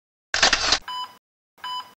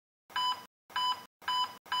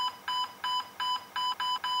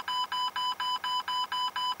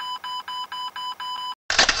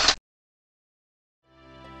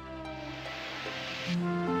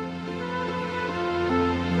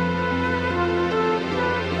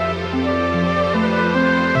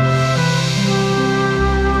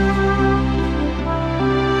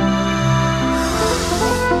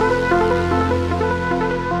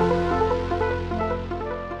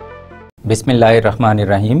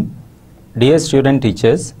Bismillahirrahmanirrahim. Dear student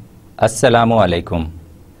teachers, Assalamu alaikum.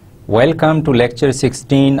 Welcome to lecture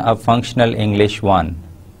 16 of Functional English 1.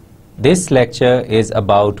 This lecture is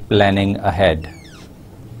about planning ahead.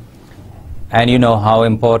 And you know how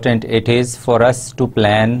important it is for us to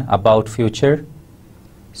plan about future.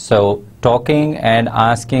 So talking and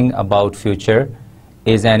asking about future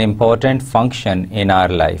is an important function in our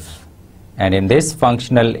life. And in this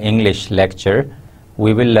Functional English lecture,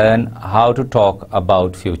 we will learn how to talk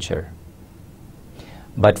about future.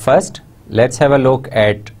 But first, let's have a look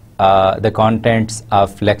at the contents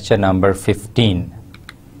of lecture number 15.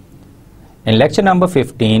 In lecture number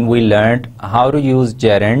 15, we learned how to use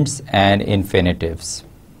gerunds and infinitives.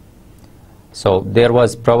 So there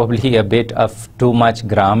was probably a bit of too much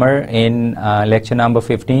grammar in lecture number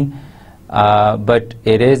 15, but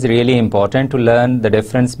it is really important to learn the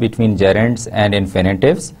difference between gerunds and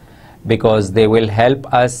infinitives, because they will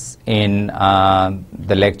help us in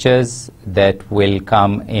the lectures that will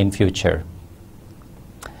come in future.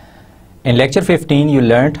 In lecture 15, you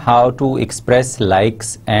learned how to express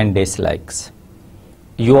likes and dislikes.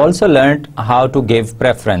 You also learned how to give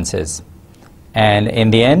preferences. And in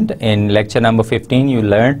the end, in lecture number 15, you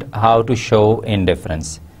learned how to show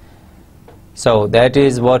indifference. So that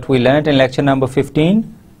is what we learned in lecture number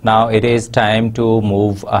 15. Now it is time to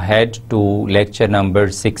move ahead to lecture number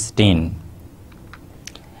 16.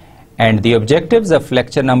 And the objectives of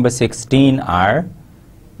lecture number 16 are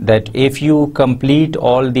that if you complete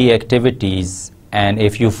all the activities and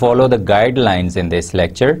if you follow the guidelines in this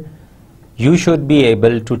lecture, you should be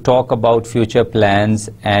able to talk about future plans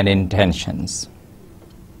and intentions.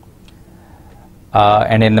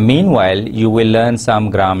 And in the meanwhile, you will learn some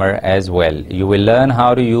grammar as well. You will learn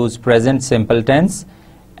how to use present simple tense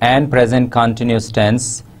and present continuous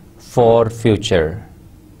tense for future.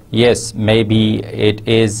 Yes, maybe it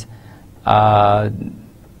is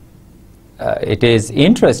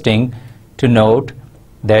interesting to note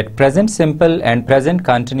that present simple and present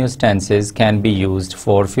continuous tenses can be used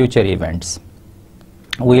for future events.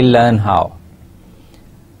 We'll learn how.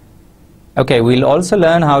 Okay, we'll also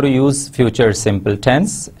learn how to use future simple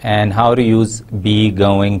tense and how to use be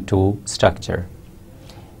going to structure.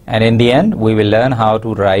 And in the end, we will learn how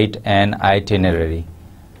to write an itinerary.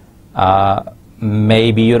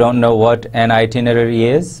 Maybe you don't know what an itinerary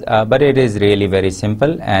is, but it is really very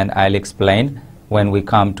simple, and I'll explain when we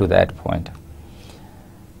come to that point.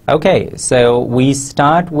 Okay, so we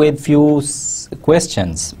start with few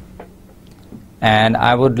questions, and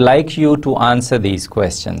I would like you to answer these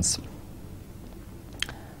questions.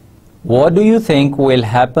 What do you think will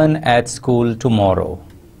happen at school tomorrow?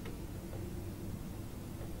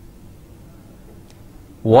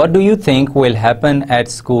 What do you think will happen at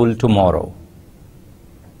school tomorrow?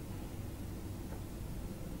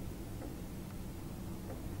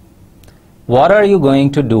 What are you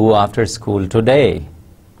going to do after school today?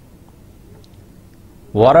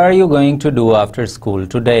 What are you going to do after school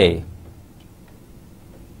today?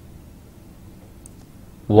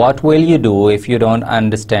 What will you do if you don't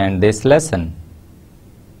understand this lesson?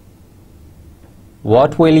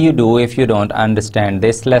 What will you do if you don't understand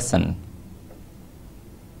this lesson?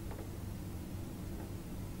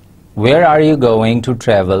 Where are you going to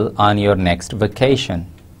travel on your next vacation?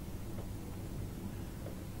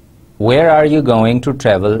 Where are you going to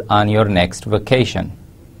travel on your next vacation?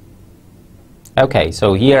 Okay,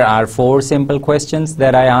 so here are 4 simple questions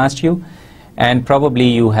that I asked you, and probably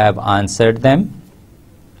you have answered them.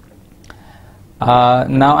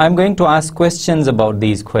 Now I'm going to ask questions about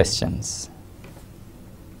these questions.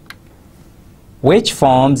 Which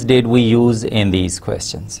forms did we use in these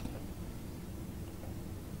questions?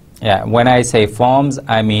 Yeah, when I say forms,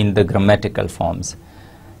 I mean the grammatical forms.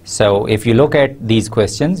 So if you look at these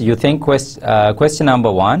questions, you think question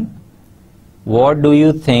number 1, what do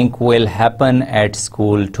you think will happen at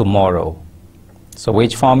school tomorrow? So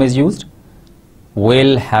which form is used?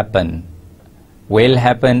 Will happen. Will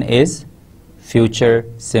happen is future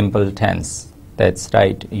simple tense. That's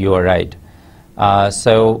right, you are right.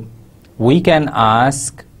 So we can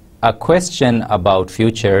ask a question about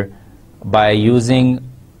future by using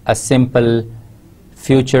a simple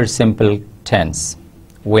future simple tense.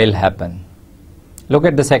 Will happen. Look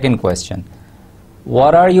at the second question.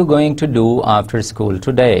 What are you going to do after school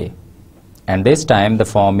today? And this time the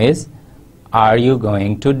form is are you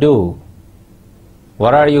going to do?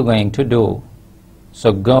 What are you going to do?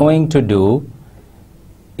 So going to do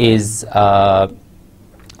is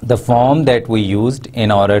the form that we used in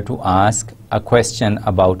order to ask a question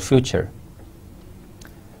about future.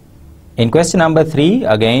 In question number 3,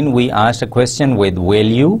 again we asked a question with will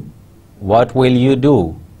you. What will you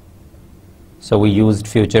do? So we used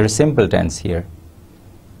future simple tense here.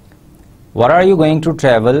 What are you going to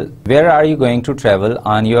travel? Where are you going to travel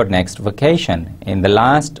on your next vacation? In the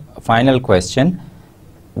last final question,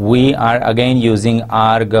 we are again using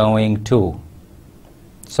are going to.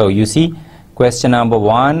 So you see, question number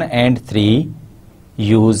 1 and 3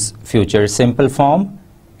 use future simple form,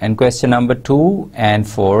 and question number 2 and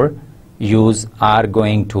 4 use are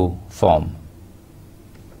going to form.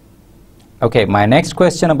 Okay, my next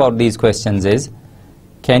question about these questions is,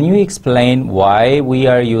 can you explain why we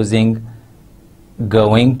are using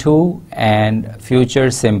going to and future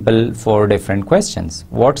simple for different questions?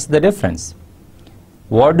 What's the difference?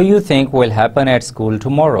 What do you think will happen at school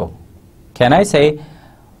tomorrow? Can I say,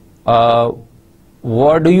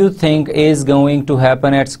 what do you think is going to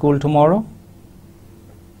happen at school tomorrow?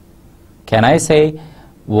 Can I say,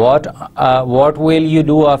 what will you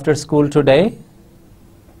do after school today?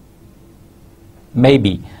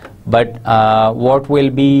 Maybe, but what will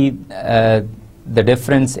be the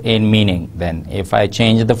difference in meaning then? If I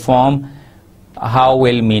change the form, how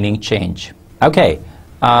will meaning change? Okay,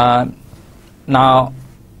 now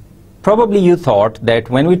probably you thought that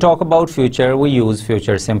when we talk about future, we use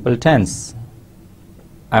future simple tense.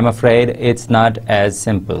 I'm afraid it's not as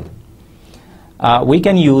simple. We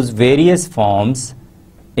can use various forms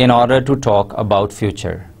in order to talk about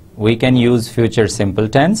future. We can use future simple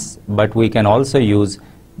tense, but we can also use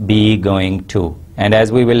be going to. And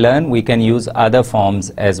as we will learn, we can use other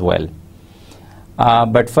forms as well.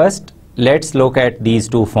 But first, let's look at these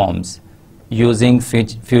two forms, using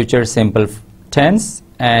future simple tense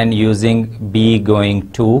and using be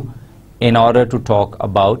going to in order to talk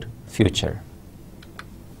about future.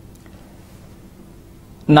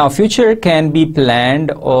 Now, future can be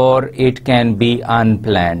planned or it can be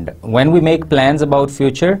unplanned. When we make plans about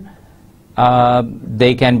future,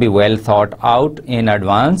 they can be well thought out in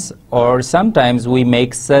advance, or sometimes we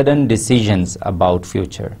make sudden decisions about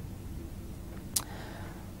future.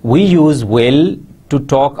 We use will to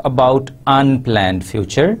talk about unplanned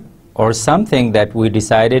future or something that we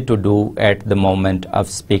decided to do at the moment of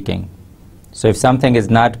speaking. So if something is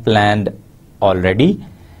not planned already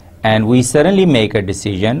and we suddenly make a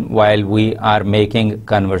decision while we are making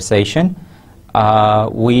conversation,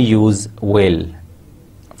 we use will.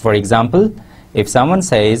 For example, if someone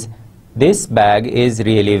says, this bag is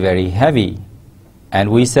really very heavy, and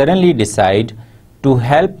we suddenly decide to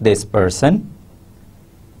help this person,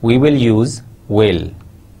 we will use will,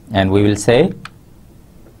 and we will say,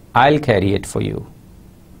 I'll carry it for you.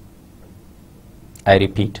 I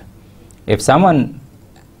repeat, if someone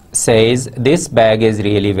says, this bag is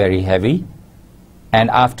really very heavy, and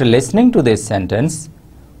after listening to this sentence,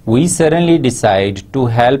 we suddenly decide to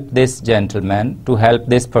help this gentleman, to help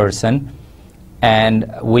this person,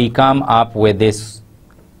 and we come up with this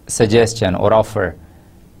suggestion or offer,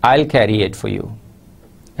 I'll carry it for you.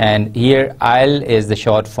 And here I'll is the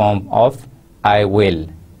short form of I will.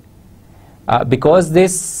 Because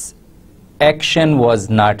this action was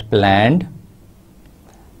not planned,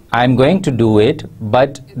 I'm going to do it,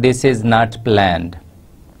 but this is not planned.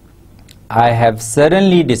 I have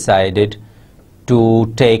suddenly decided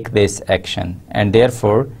to take this action, and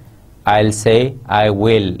therefore I'll say I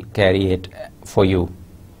will carry it for you.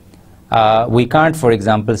 We can't, for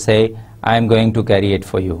example, say I'm going to carry it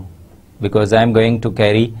for you, because I'm going to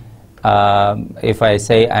carry, if I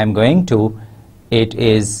say I'm going to, it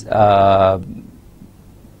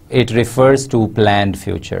refers to planned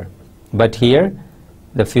future. But here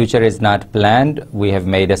the future is not planned, we have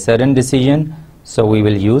made a sudden decision, so we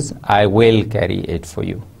will use I will carry it for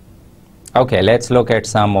you. Okay, let's look at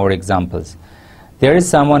some more examples. There is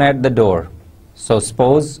someone at the door. So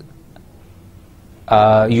suppose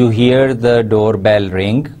you hear the doorbell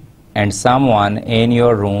ring and someone in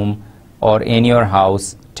your room or in your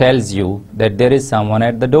house tells you that there is someone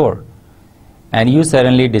at the door, and you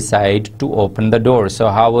suddenly decide to open the door. So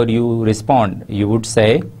how would you respond? You would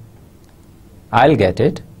say, I'll get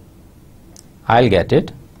it. I'll get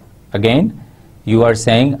it. Again, you are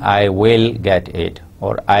saying I will get it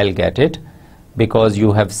or I'll get it, because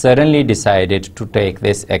you have suddenly decided to take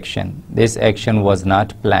this action. This action was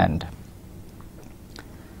not planned.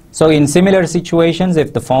 So in similar situations,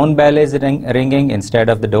 if the phone bell is ringing instead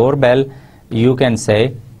of the doorbell, you can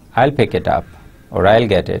say, I'll pick it up, or I'll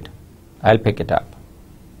get it. I'll pick it up.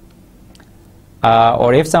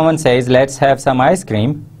 Or if someone says, let's have some ice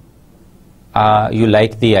cream, you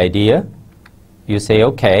like the idea, you say,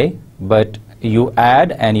 okay, but you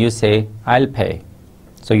add and you say, I'll pay.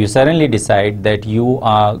 So you suddenly decide that you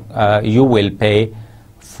will pay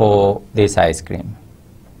for this ice cream.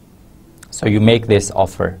 So you make this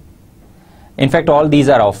offer. In fact, all these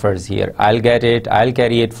are offers here. I'll get it, I'll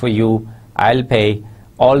carry it for you, I'll pay.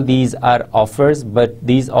 All these are offers, but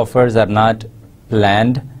these offers are not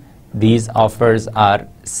planned. These offers are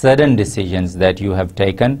sudden decisions that you have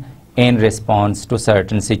taken in response to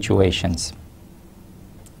certain situations.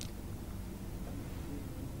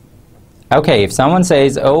 Okay, if someone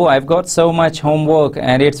says, oh, I've got so much homework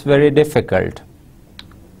and it's very difficult,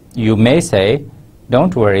 you may say,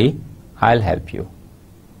 don't worry, I'll help you.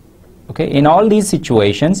 Okay, in all these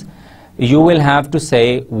situations, you will have to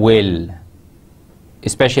say will,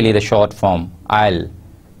 especially the short form, I'll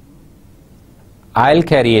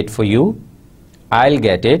carry it for you, I'll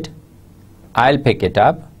get it, I'll pick it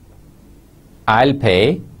up, I'll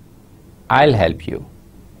pay, I'll help you.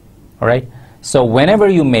 All right? So whenever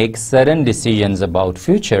you make sudden decisions about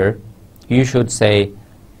future, you should say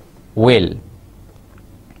will.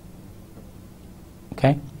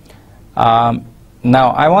 Okay?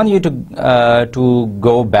 Now I want you to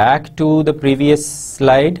go back to the previous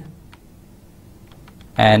slide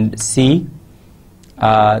and see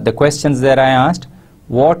the questions that I asked.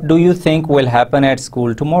 What do you think will happen at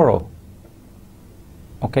school tomorrow?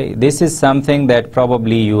 Okay, this is something that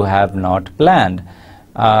probably you have not planned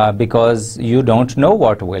because you don't know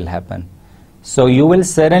what will happen. So you will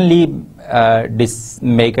suddenly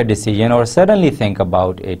make a decision or suddenly think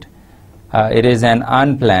about it. It is an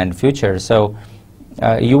unplanned future, so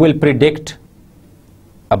you will predict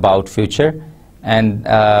about future, and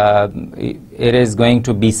it is going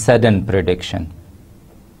to be sudden prediction.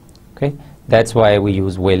 Okay, that's why we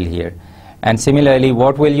use will here. And similarly,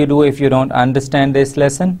 what will you do if you don't understand this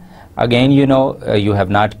lesson? Again, you know, you have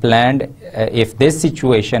not planned. If this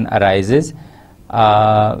situation arises,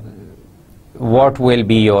 what will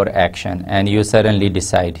be your action? And you suddenly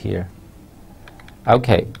decide here.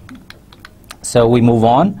 Okay, so we move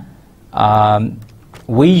on.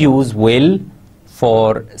 We use will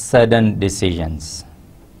for sudden decisions.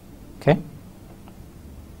 Okay.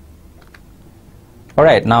 All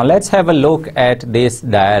right, now let's have a look at this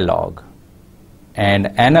dialogue and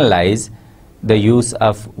analyze the use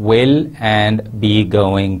of will and be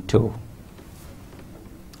going to.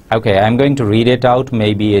 Okay, I'm going to read it out.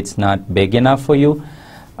 Maybe it's not big enough for you.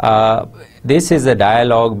 This is a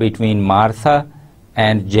dialogue between Martha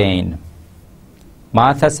and Jane.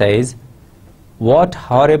 Martha says, "What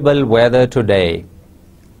horrible weather today.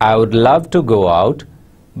 I would love to go out,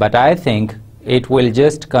 but I think it will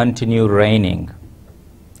just continue raining."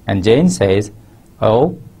 And Jane says,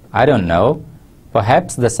 "Oh, I don't know.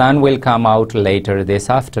 Perhaps the sun will come out later this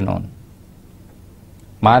afternoon."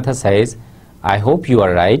 Martha says, "I hope you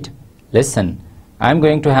are right. Listen, I'm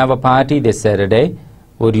going to have a party this Saturday.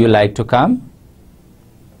 Would you like to come?"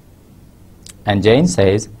 And Jane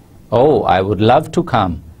says, "Oh, I would love to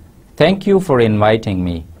come. Thank you for inviting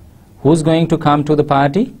me. Who's going to come to the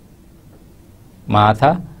party?"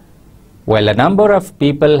 Martha, "Well, a number of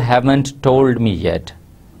people haven't told me yet,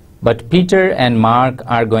 but Peter and Mark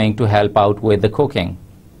are going to help out with the cooking."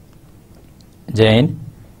 Jane,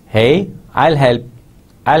 "Hey,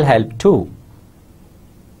 I'll help too."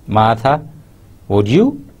 Martha, "Would you?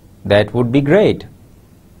 That would be great."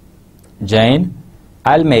 Jane,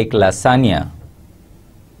 "I'll make lasagna."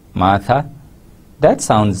 Martha, "That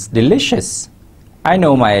sounds delicious. I know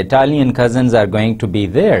my Italian cousins are going to be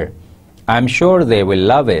there. I'm sure they will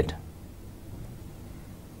love it."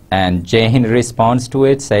 And Jane responds to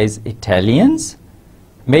it, says, "Italians?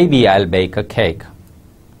 Maybe I'll bake a cake."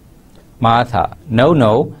 Martha, No,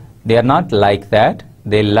 they are not like that.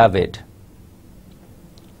 They love it."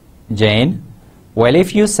 Jane, "Well,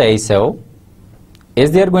 if you say so. Is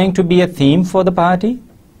there going to be a theme for the party?"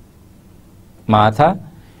 Martha,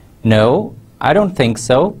 "No, I don't think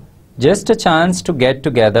so. Just a chance to get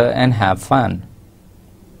together and have fun."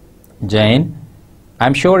 Jane,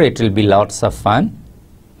 "I'm sure it will be lots of fun."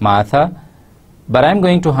 Martha, "But I'm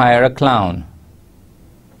going to hire a clown."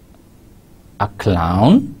 "A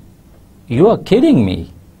clown? You are kidding me."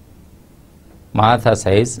 Martha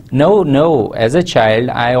says, No, as a child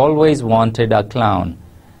I always wanted a clown.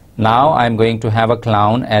 Now I'm going to have a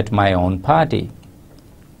clown at my own party."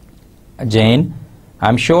 Jane,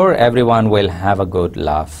 "I'm sure everyone will have a good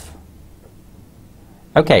laugh."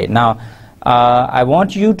 Okay, now I want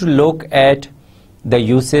you to look at the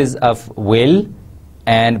uses of will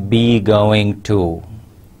and be going to.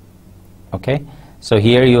 Okay, so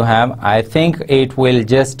here you have, "I think it will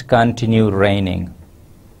just continue raining."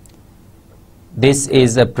 This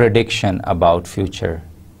is a prediction about future,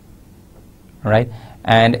 right?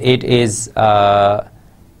 And it is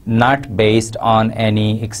not based on any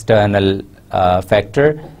external factor.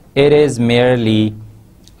 It is merely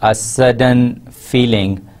a sudden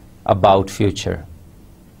feeling about future.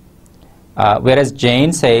 Whereas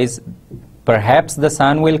Jane says, perhaps the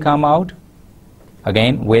sun will come out.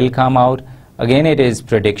 Again, will come out. Again, it is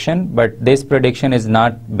prediction, but this prediction is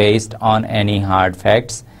not based on any hard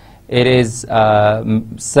facts. It is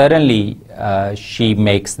certainly she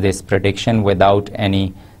makes this prediction without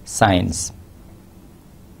any science.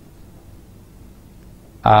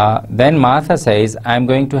 Then Martha says, I'm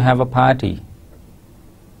going to have a party.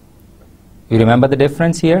 You remember the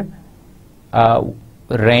difference here?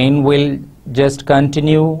 Rain will just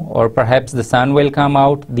continue, or perhaps the sun will come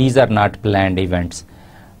out. These are not planned events.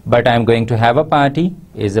 But I'm going to have a party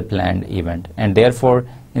is a planned event. And therefore,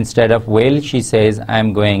 instead of will, she says,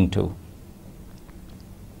 I'm going to.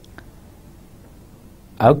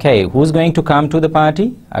 Okay, who's going to come to the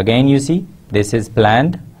party? Again, you see, this is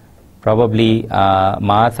planned. Probably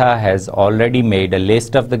Martha has already made a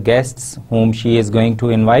list of the guests whom she is going to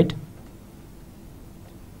invite.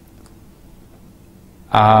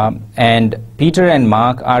 And Peter and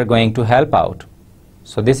Mark are going to help out.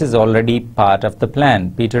 So this is already part of the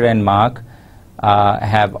plan. Peter and Mark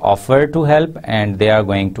have offered to help, and they are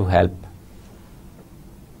going to help.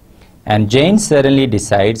 And Jane suddenly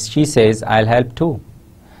decides, she says, I'll help too.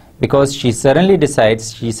 Because she suddenly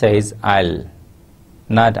decides, she says, I'll.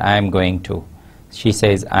 Not I'm going to. She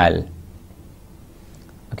says, I'll.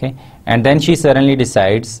 Okay? And then she suddenly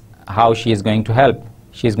decides how she is going to help.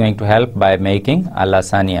 She is going to help by making a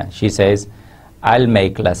lasagna. She says, I'll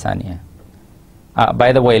make lasagna.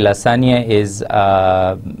 By the way, lasagna is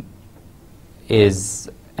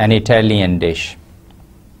an Italian dish.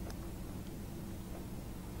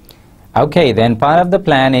 Okay, then part of the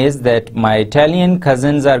plan is that my Italian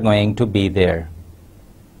cousins are going to be there.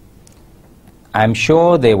 I'm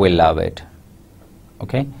sure they will love it.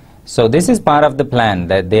 Okay, so this is part of the plan,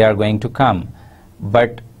 that they are going to come.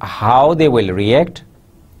 But how they will react,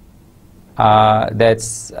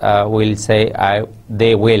 we'll say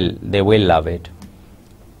they will love it.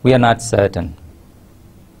 We are not certain.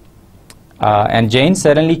 And Jane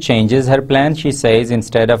suddenly changes her plan. She says,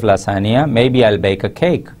 instead of lasagna, maybe I'll bake a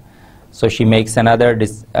cake. So she makes another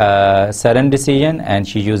sudden decision, and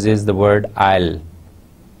she uses the word I'll.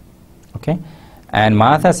 Okay? And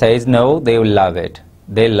Martha says, no, they will love it.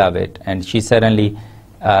 They'll love it. And she suddenly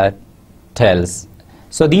tells.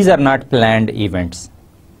 So these are not planned events.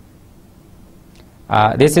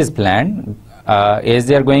 This is planned. Is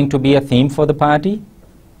there going to be a theme for the party?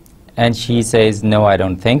 And she says, no, I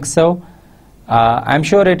don't think so. I'm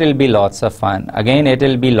sure it will be lots of fun. Again, it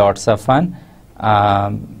will be lots of fun.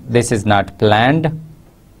 This is not planned,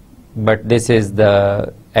 but this is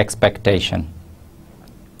the expectation.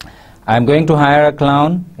 I'm going to hire a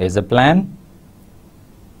clown is a plan.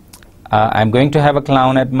 I'm going to have a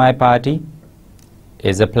clown at my party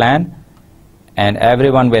is a plan. And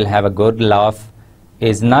everyone will have a good laugh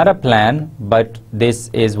is not a plan, but this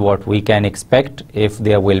is what we can expect if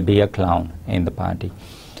there will be a clown in the party.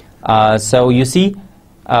 So you see,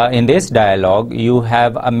 in this dialogue, you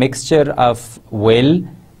have a mixture of will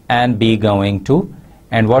and be going to.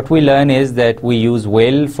 And what we learn is that we use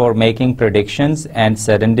will for making predictions and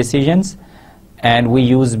sudden decisions, and we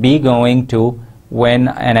use be going to when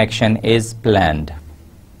an action is planned.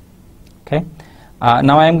 Okay?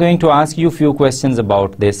 Now I am going to ask you a few questions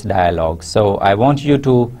about this dialogue. So I want you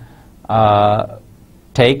to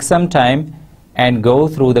take some time and go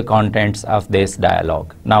through the contents of this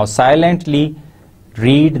dialogue. Now silently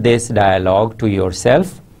read this dialogue to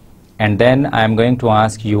yourself, and then I am going to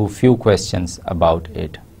ask you a few questions about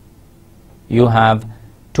it. You have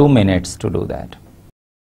 2 minutes to do that.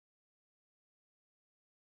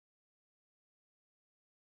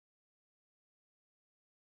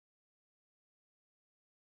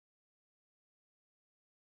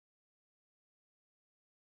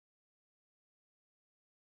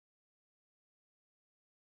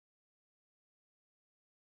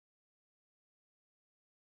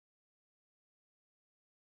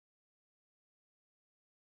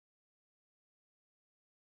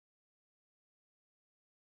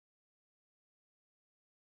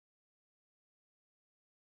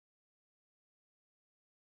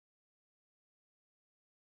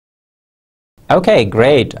 Okay,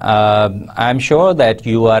 great. I'm sure that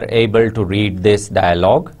you are able to read this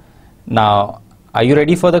dialogue. Now, are you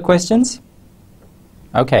ready for the questions?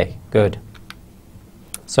 Okay, good.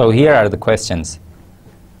 So here are the questions.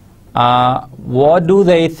 What do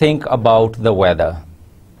they think about the weather?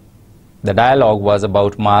 The dialogue was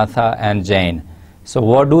about Martha and Jane. So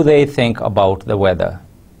what do they think about the weather?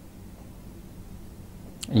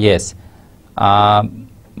 Yes,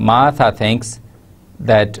 Martha thinks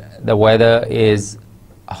that the weather is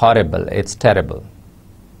horrible, it's terrible.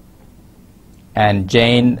 And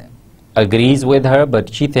Jane agrees with her,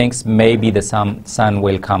 but she thinks maybe the sun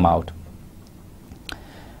will come out.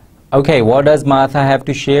 Okay, what does Martha have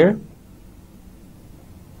to share?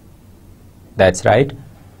 That's right.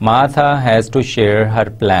 Martha has to share her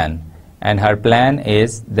plan. And her plan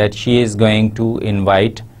is that she is going to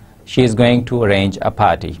arrange a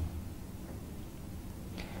party.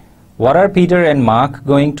 What are Peter and Mark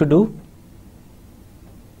going to do?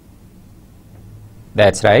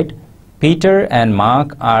 That's right. Peter and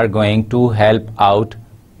Mark are going to help out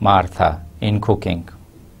Martha in cooking.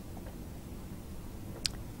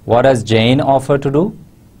 What does Jane offer to do?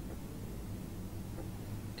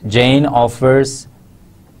 Jane offers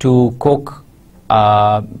to cook,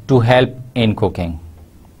 to help in cooking.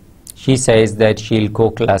 She says that she'll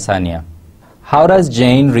cook lasagna. How does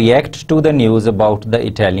Jane react to the news about the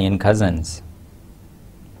Italian cousins?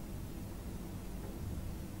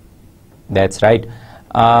 That's right.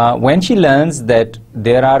 When she learns that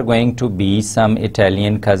there are going to be some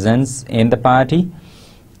Italian cousins in the party,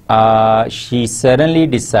 she suddenly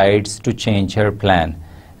decides to change her plan.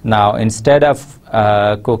 Now, instead of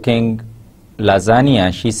cooking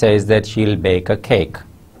lasagna, she says that she'll bake a cake.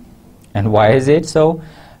 And why is it so?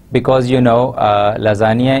 Because you know,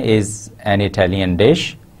 lasagna is an Italian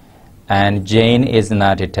dish and Jane is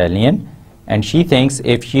not Italian, and she thinks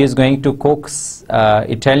if she is going to cook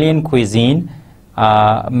Italian cuisine,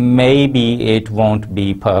 maybe it won't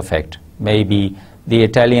be perfect. Maybe the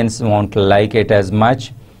Italians won't like it as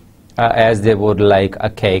much as they would like a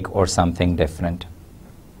cake or something different.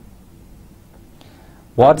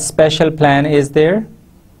 What special plan is there?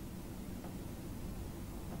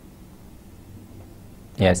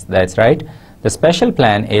 Yes, that's right. The special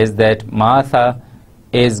plan is that Martha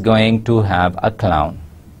is going to have a clown.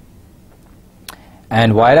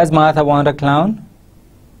 And why does Martha want a clown?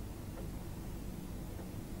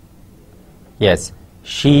 Yes,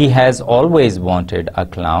 she has always wanted a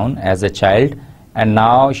clown as a child, and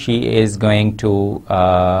now she is going to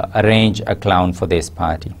arrange a clown for this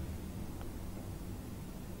party.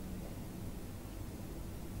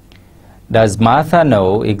 Does Martha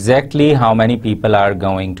know exactly how many people are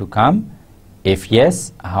going to come? If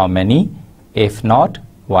yes, how many? If not,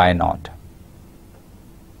 why not?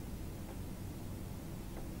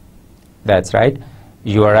 That's right.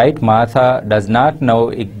 You are right. Martha does not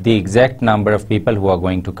know the exact number of people who are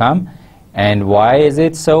going to come. And why is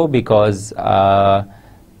it so? Because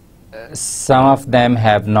some of them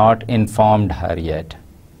have not informed her yet.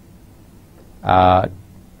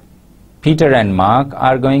 Peter and Mark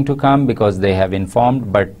are going to come because they have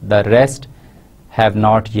informed, but the rest have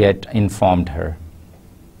not yet informed her.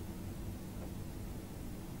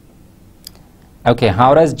 Okay,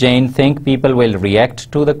 how does Jane think people will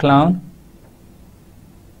react to the clown?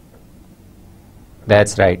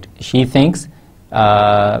 That's right. She thinks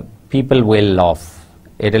people will laugh.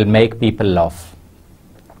 It will make people laugh.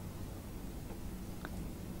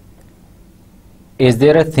 Is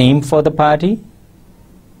there a theme for the party?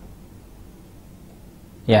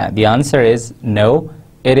 Yeah, the answer is no.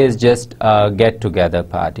 It is just a get-together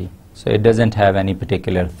party. So it doesn't have any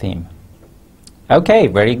particular theme. Okay,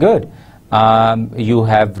 very good. You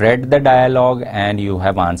have read the dialogue and you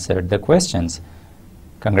have answered the questions.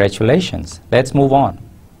 Congratulations. Let's move on.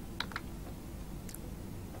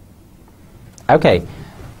 Okay,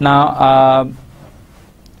 now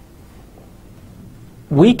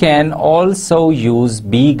we can also use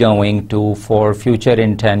be going to for future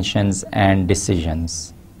intentions and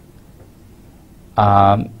decisions.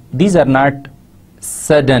 These are not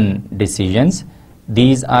sudden decisions.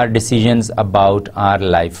 These are decisions about our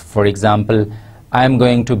life. For example, I am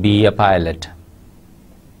going to be a pilot.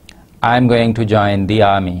 I am going to join the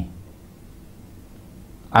army.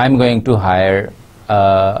 I am going to hire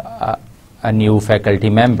a new faculty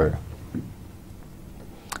member.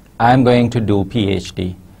 I am going to do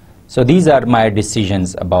PhD. So these are my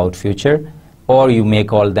decisions about future, or you may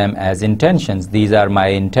call them as intentions. These are my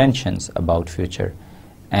intentions about future.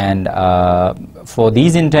 And for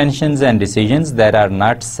these intentions and decisions that are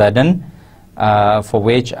not sudden, for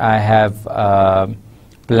which I have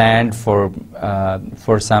planned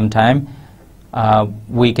for some time,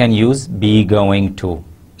 we can use be going to.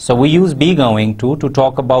 So we use be going to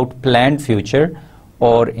talk about planned future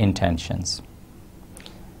or intentions.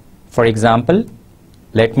 For example,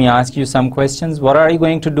 let me ask you some questions. What are you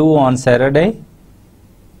going to do on Saturday?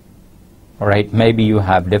 All right, maybe you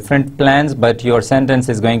have different plans, but your sentence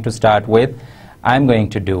is going to start with I'm going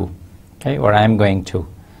to do, okay, or I'm going to.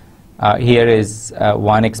 Here is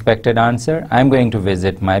one expected answer. I'm going to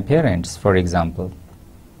visit my parents, for example.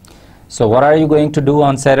 So what are you going to do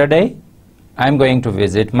on Saturday? I'm going to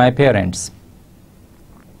visit my parents.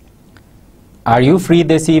 Are you free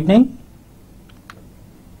this evening?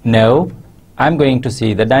 No, I'm going to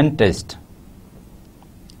see the dentist.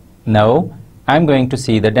 No, I'm going to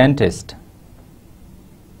see the dentist.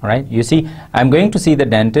 All right, you see, I'm going to see the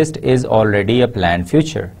dentist is already a planned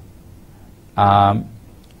future. You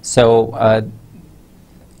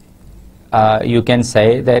can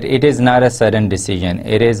say that it is not a sudden decision.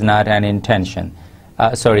 It is not an intention.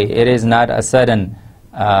 It is not a sudden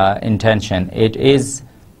intention. It is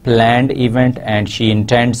planned event, and she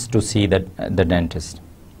intends to see the dentist.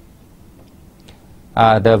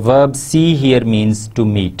 The verb see here means to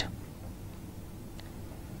meet.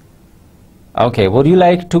 Okay, would you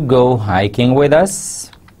like to go hiking with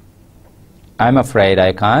us? I'm afraid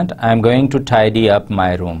I can't. I'm going to tidy up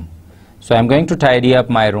my room. So I'm going to tidy up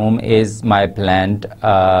my room is my planned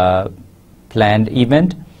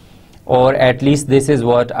event, or at least this is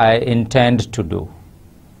what I intend to do.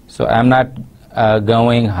 So I'm not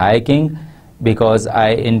going hiking because I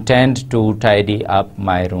intend to tidy up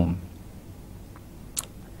my room.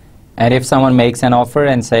 And if someone makes an offer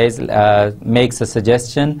and says, makes a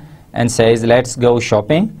suggestion and says, let's go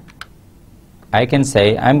shopping, I can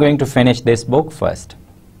say, I'm going to finish this book first.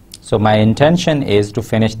 So my intention is to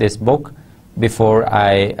finish this book before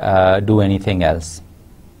I do anything else.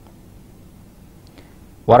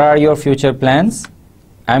 What are your future plans?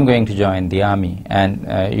 I'm going to join the army. And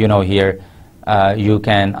you know, here you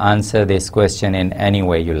can answer this question in any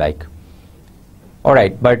way you like. All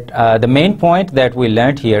right, but the main point that we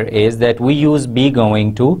learned here is that we use be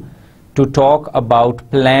going to talk about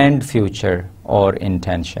planned future or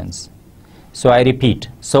intentions. So I repeat,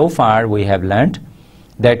 so far we have learned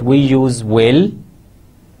that we use will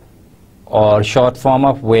or short form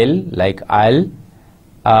of will like I'll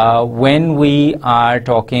when we are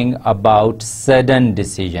talking about sudden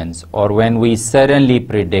decisions or when we suddenly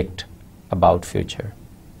predict about future.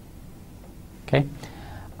 Okay,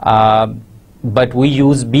 but we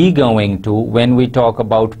use be going to when we talk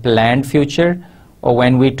about planned future or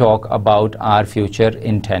when we talk about our future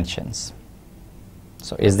intentions.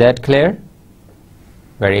 So is that clear?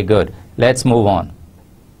 Very good. Let's move on.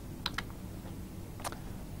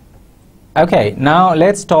 Okay, now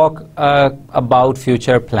let's talk about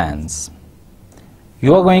future plans.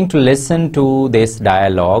 You are going to listen to this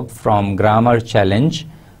dialogue from Grammar Challenge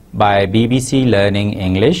by BBC Learning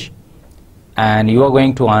English, and you are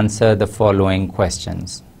going to answer the following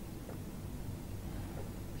questions.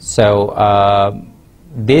 So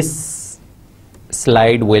this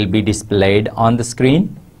slide will be displayed on the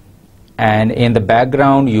screen, and in the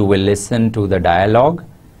background you will listen to the dialogue.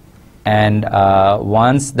 And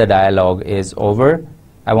once the dialogue is over,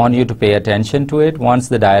 I want you to pay attention to it. Once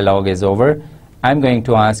the dialogue is over, I'm going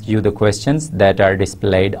to ask you the questions that are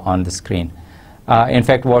displayed on the screen. In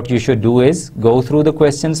fact, what you should do is go through the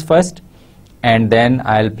questions first, and then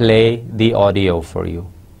I'll play the audio for you.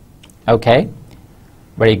 Okay?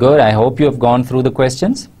 Very good. I hope you have gone through the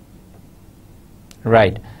questions.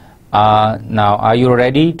 Right. Now, are you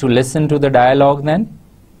ready to listen to the dialogue then?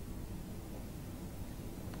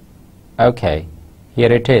 Okay,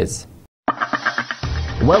 here it is.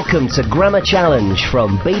 Welcome to Grammar Challenge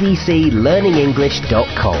from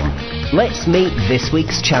bbclearningenglish.com. Let's meet this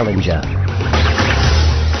week's challenger.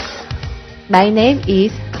 My name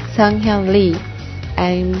is Sung-hyun Lee.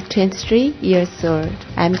 I'm 23 years old.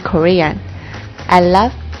 I'm Korean. I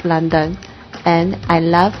love London and I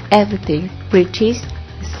love everything British,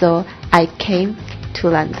 so I came to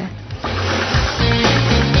London.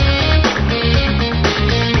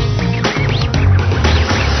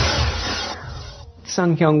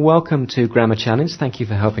 Sung-hyun, welcome to Grammar Challenge. Thank you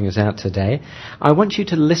for helping us out today. I want you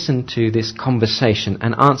to listen to this conversation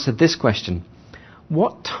and answer this question.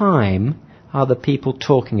 What time are the people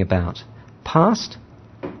talking about? Past,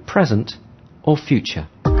 present, or future?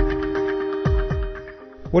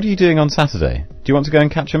 What are you doing on Saturday? Do you want to go and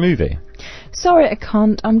catch a movie? Sorry, I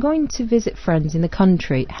can't. I'm going to visit friends in the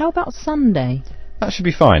country. How about Sunday? That should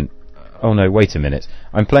be fine. Oh no, wait a minute.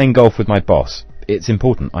 I'm playing golf with my boss. It's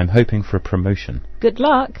important. I'm hoping for a promotion. Good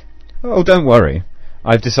luck. Oh, don't worry.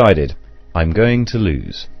 I've decided. I'm going to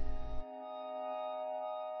lose.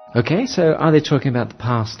 Okay, so are they talking about the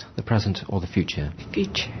past, the present, or the future?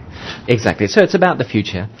 Future. Exactly. So it's about the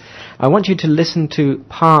future. I want you to listen to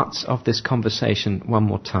parts of this conversation one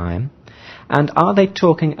more time. And are they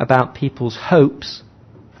talking about people's hopes,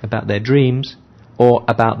 about their dreams, or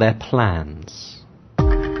about their plans?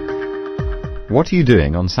 What are you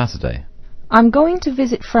doing on Saturday? I'm going to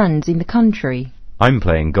visit friends in the country. I'm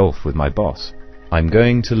playing golf with my boss. I'm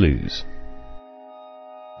going to lose.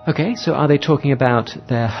 Okay, so are they talking about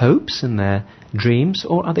their hopes and their dreams,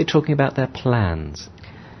 or are they talking about their plans?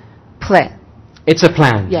 Plan. It's a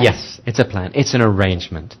plan. Yes. Yes, it's a plan. It's an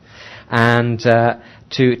arrangement. And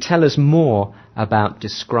to tell us more about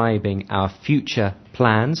describing our future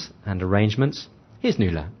plans and arrangements, here's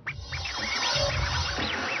Nuala.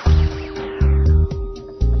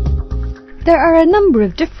 There are a number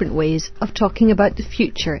of different ways of talking about the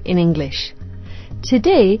future in English.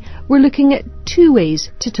 Today, we're looking at two ways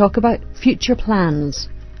to talk about future plans,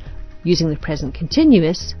 using the present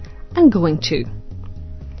continuous and going to.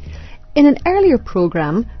 In an earlier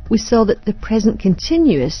programme, we saw that the present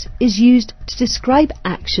continuous is used to describe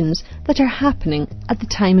actions that are happening at the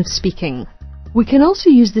time of speaking. We can also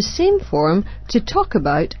use the same form to talk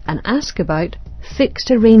about and ask about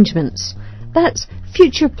fixed arrangements. That's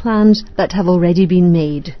future plans that have already been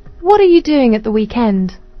made. What are you doing at the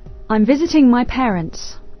weekend? I'm visiting my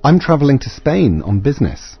parents. I'm travelling to Spain on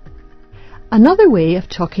business. Another way of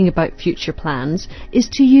talking about future plans is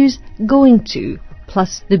to use going to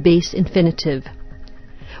plus the base infinitive.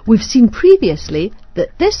 We've seen previously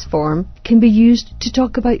that this form can be used to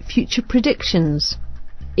talk about future predictions.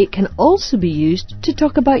 It can also be used to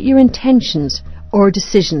talk about your intentions or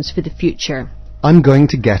decisions for the future. I'm going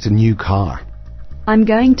to get a new car. I'm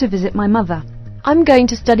going to visit my mother. I'm going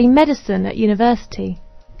to study medicine at university.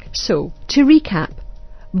 So, to recap,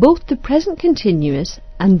 both the present continuous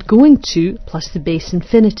and going to plus the base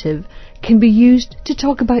infinitive can be used to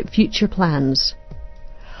talk about future plans.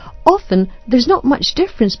 Often there's not much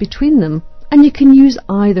difference between them and you can use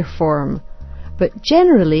either form, but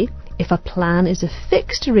generally if a plan is a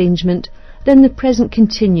fixed arrangement then the present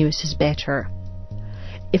continuous is better.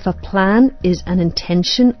 If a plan is an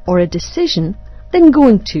intention or a decision, then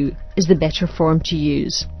going to is the better form to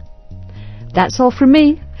use. That's all from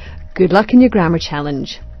me. Good luck in your grammar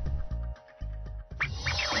challenge.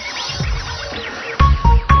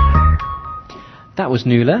 That was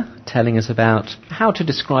Nuala telling us about how to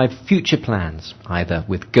describe future plans, either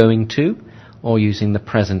with going to or using the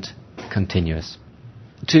present continuous.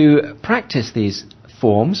 To practice these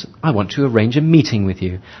forms, I want to arrange a meeting with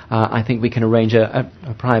you. I think we can arrange a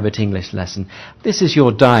private English lesson. This is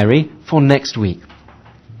your diary for next week.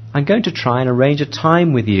 I'm going to try and arrange a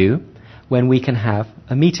time with you when we can have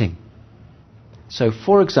a meeting. So,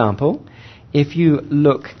 for example, if you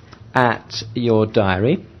look at your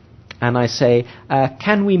diary and I say,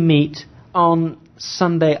 can we meet on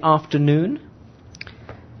Sunday afternoon?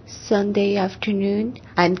 Sunday afternoon,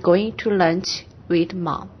 I'm going to lunch with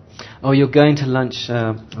Mom. Oh, you're going to lunch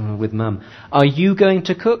with Mum. Are you going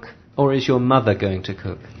to cook or is your mother going to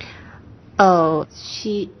cook? Oh,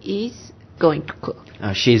 she is going to cook.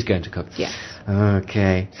 She's going to cook. Yes.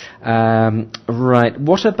 Okay. Right.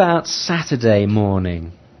 What about Saturday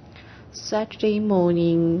morning? Saturday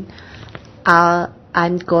morning,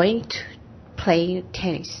 I'm going to play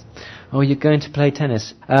tennis. Oh, you're going to play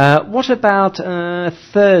tennis. What about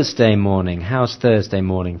Thursday morning? How's Thursday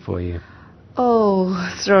morning for you? Oh,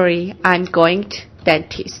 sorry, I'm going to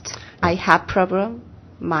dentist. I have problem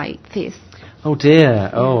my teeth. Oh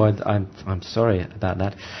dear. Oh, I'm sorry about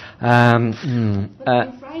that.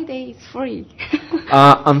 But Friday is free.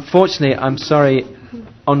 Unfortunately, I'm sorry.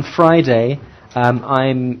 On Friday,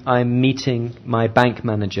 I'm meeting my bank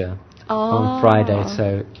manager on Friday,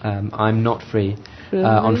 so I'm not free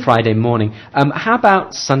on Friday morning. How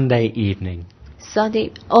about Sunday evening?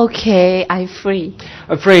 Sunday, okay, I'm free.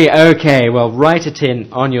 Free, okay. Well, write it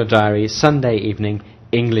in on your diary. Sunday evening,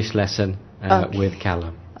 English lesson with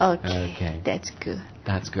Callum. Okay, that's good.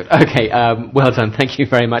 That's good. Okay, well done. Thank you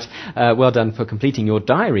very much. Well done for completing your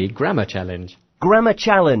diary grammar challenge. Grammar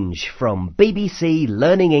Challenge from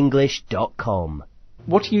bbclearningenglish.com.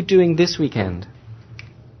 What are you doing this weekend?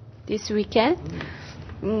 This weekend,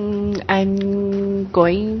 I'm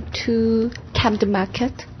going to Camden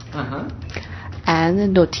Market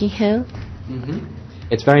and Notting Hill.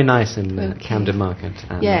 It's very nice in Camden Market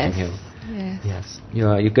and Notting Hill. Yes.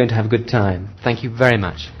 You're going to have a good time. Thank you very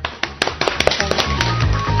much.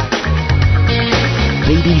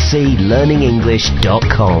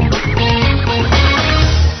 bbclearningenglish.com.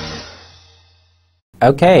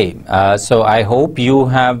 Okay, so I hope you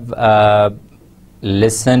have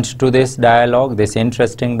listened to this dialogue, this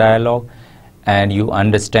interesting dialogue, and you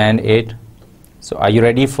understand it. So are you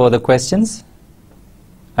ready for the questions?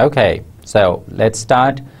 Okay, so let's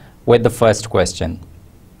start with the first question.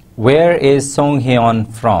 Where is Song Hyeon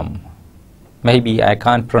from? Maybe I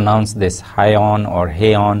can't pronounce this, Hyeon or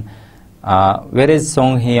Haeon. Where is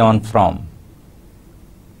Song Hyeon from?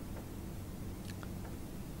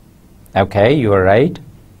 Okay, you are right.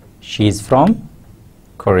 She's from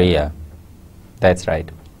Korea. That's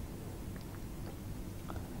right.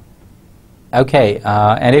 Okay,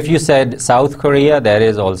 and if you said South Korea, that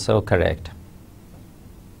is also correct.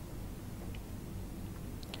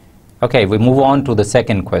 Okay, we move on to the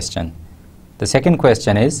second question. The second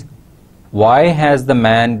question is, why has the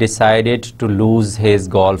man decided to lose his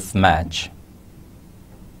golf match?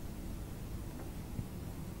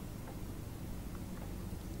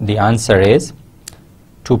 The answer is,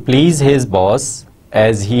 to please his boss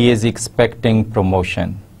as he is expecting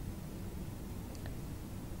promotion.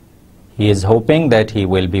 He is hoping that he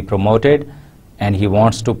will be promoted and he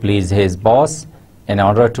wants to please his boss. In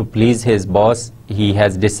order to please his boss, he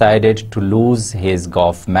has decided to lose his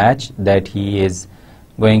golf match that he is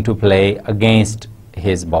going to play against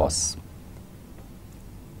his boss.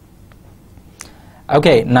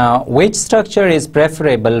 Okay, now which structure is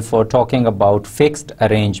preferable for talking about fixed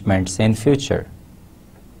arrangements in future?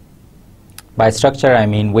 By structure I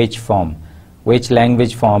mean which form. Which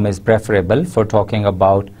language form is preferable for talking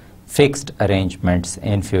about fixed arrangements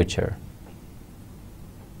in future?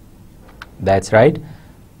 That's right,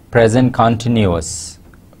 present continuous.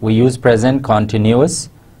 We use present continuous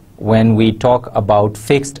when we talk about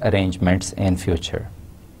fixed arrangements in future.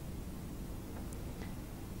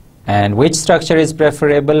 And which structure is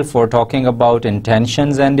preferable for talking about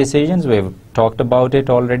intentions and decisions? We've talked about it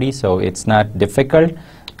already, so it's not difficult.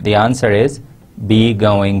 The answer is be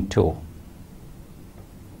going to.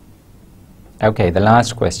 Okay, the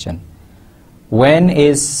last question. When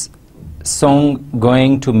is Song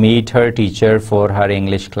going to meet her teacher for her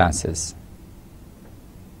English classes?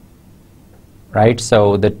 Right,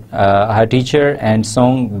 so her teacher and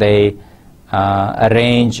Song, they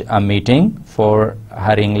arrange a meeting for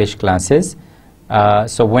her English classes.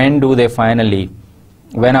 So when are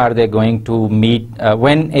they going to meet,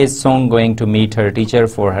 when is Song going to meet her teacher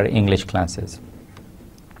for her English classes?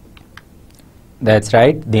 That's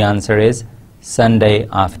right, the answer is Sunday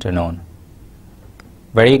afternoon.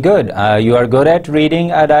 Very good. You are good at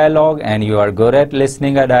reading a dialogue and you are good at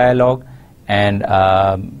listening a dialogue, and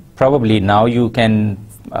probably now you can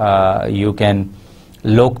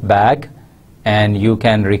look back and you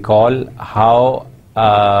can recall how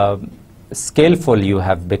skillful you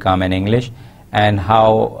have become in English and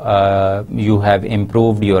how you have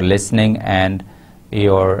improved your listening and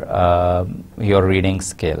your reading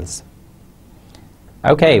skills.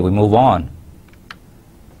 Okay, we move on.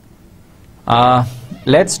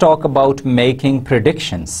 Let's talk about making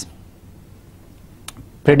predictions.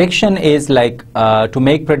 Prediction is like, to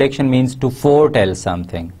make prediction means to foretell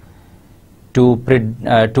something. To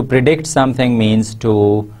predict something means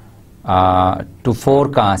to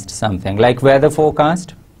forecast something, like weather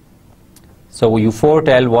forecast. So you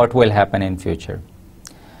foretell what will happen in future.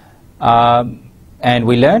 And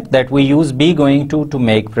we learned that we use be going to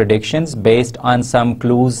make predictions based on some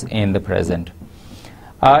clues in the present.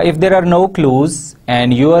 If there are no clues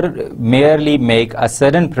and you are merely make a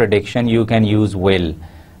sudden prediction, you can use will.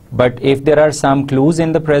 But if there are some clues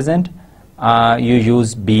in the present, you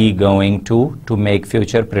use be going to make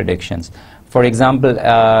future predictions. For example,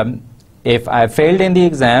 if I failed in the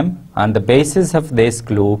exam, on the basis of this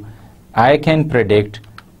clue, I can predict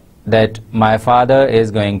that my father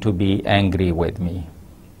is going to be angry with me.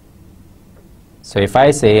 So if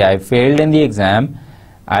I say I failed in the exam,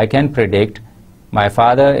 I can predict my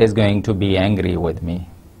father is going to be angry with me.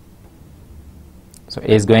 So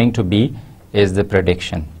is going to be is the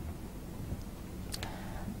prediction.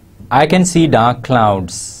 I can see dark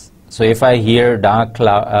clouds. So if I hear dark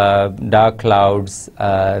clouds,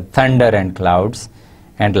 thunder and clouds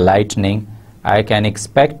and lightning, I can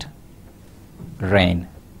expect rain.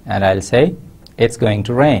 And I'll say it's going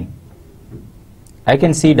to rain. I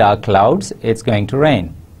can see dark clouds, it's going to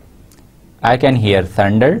rain. I can hear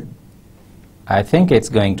thunder, I think it's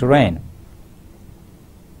going to rain.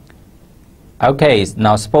 Okay,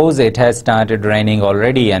 now suppose it has started raining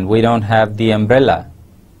already and we don't have the umbrella.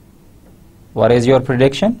 What is your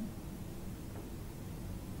prediction?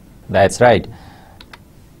 That's right.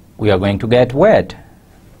 We are going to get wet.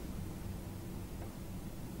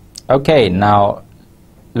 Okay, now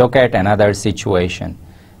look at another situation.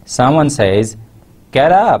 Someone says,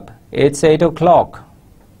 get up, it's 8 o'clock.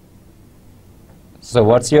 So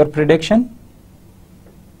what's your prediction?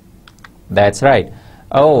 That's right.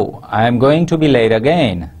 Oh, I'm going to be late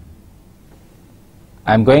again.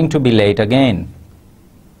 I'm going to be late again.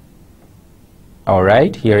 All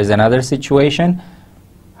right, here is another situation.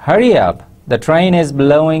 Hurry up, the train is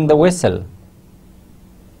blowing the whistle.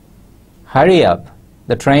 Hurry up,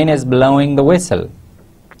 the train is blowing the whistle.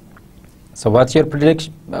 So what's your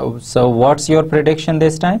prediction? So what's your prediction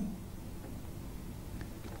this time?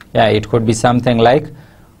 Yeah, it could be something like,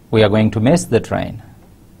 we are going to miss the train.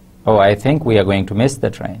 Oh, I think we are going to miss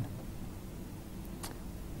the train.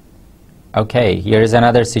 Okay, here is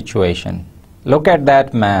another situation. Look at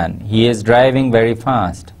that man. He is driving very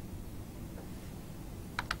fast.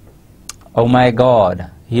 Oh my God,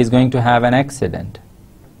 he is going to have an accident.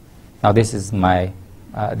 Now this is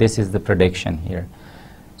the prediction here.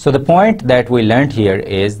 So the point that we learned here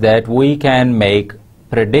is that we can make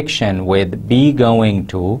prediction with be going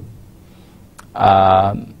to.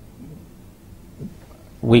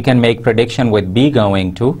 We can make prediction with be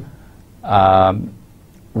going to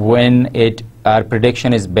when our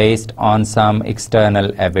prediction is based on some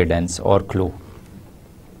external evidence or clue.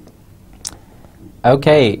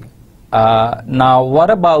 Okay. Now what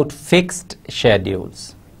about fixed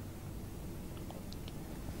schedules?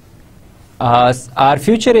 Our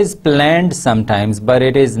future is planned sometimes, but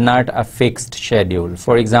it is not a fixed schedule.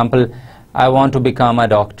 For example, I want to become a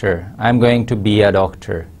doctor. I'm going to be a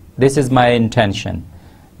doctor. This is my intention.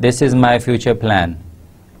 This is my future plan.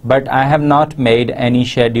 But I have not made any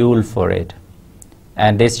schedule for it.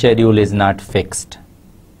 And this schedule is not fixed.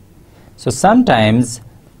 So sometimes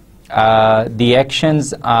the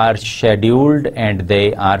actions are scheduled and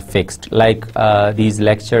they are fixed. Like these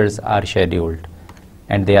lectures are scheduled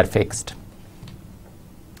and they are fixed.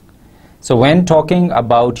 So when talking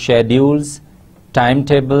about schedules,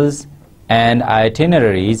 timetables, and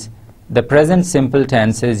itineraries, the present simple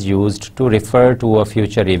tense is used to refer to a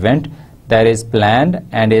future event that is planned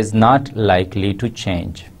and is not likely to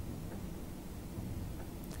change.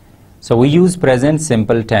 So we use present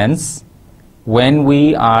simple tense when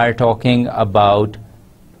we are talking about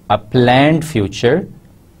a planned future,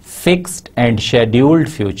 fixed and scheduled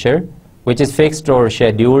future, which is fixed or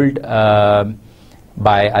scheduled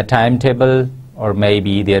by a timetable, or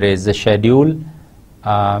maybe there is a schedule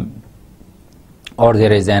or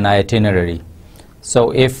there is an itinerary.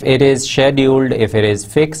 So if it is scheduled, if it is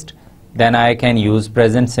fixed, then I can use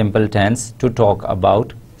present simple tense to talk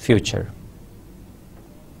about future.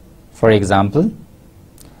 For example,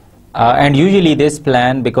 and usually this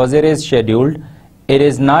plan, because it is scheduled, it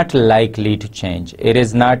is not likely to change. It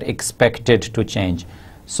is not expected to change.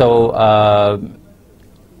 So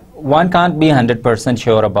one can't be 100%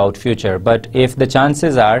 sure about future, but if the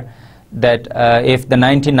chances are that if the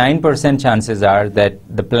 99% chances are that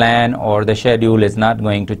the plan or the schedule is not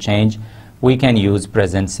going to change, we can use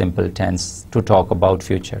present simple tense to talk about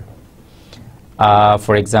future.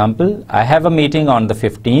 For example, I have a meeting on the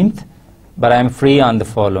 15th, but I'm free on the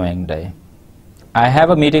following day. I have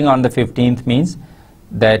a meeting on the 15th means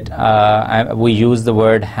that we use the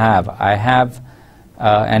word have. I have,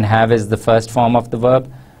 and have is the first form of the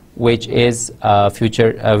verb, which is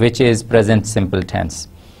which is present simple tense.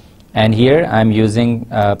 And here I'm using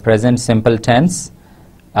present simple tense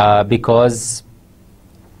because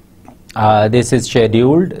this is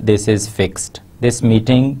scheduled, this is fixed. This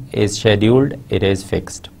meeting is scheduled, it is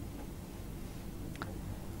fixed.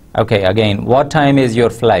 Okay, again, what time is your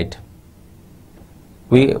flight?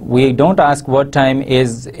 We don't ask what time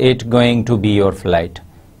is it going to be your flight,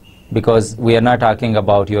 because we are not talking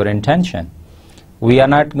about your intention. We are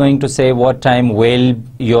not going to say what time will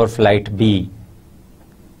your flight be.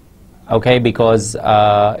 Okay, because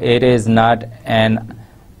it is not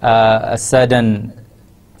a sudden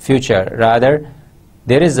future. Rather,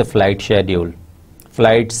 there is a flight schedule.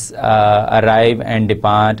 Flights arrive and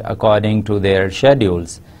depart according to their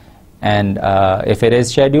schedules. And if it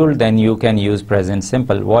is scheduled, then you can use present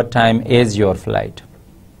simple. What time is your flight?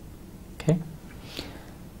 Okay.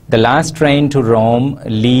 The last train to Rome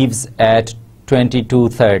leaves at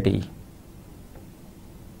 22:30.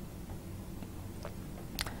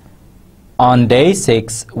 On day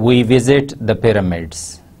 6, we visit the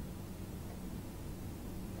pyramids.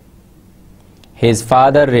 His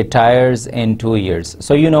father retires in 2 years.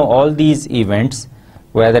 So you know all these events,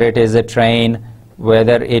 whether it is a train,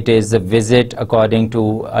 whether it is a visit according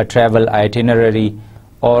to a travel itinerary,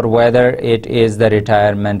 or whether it is the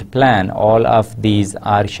retirement plan, all of these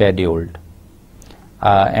are scheduled.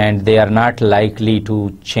 And they are not likely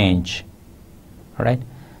to change. All right.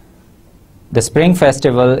 The Spring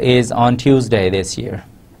Festival is on Tuesday this year.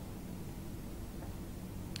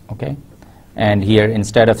 Okay. And here,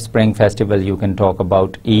 instead of Spring Festival, you can talk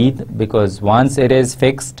about Eid, because once it is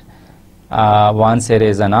fixed, once it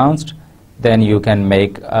is announced, then you can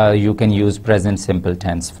make you can use present simple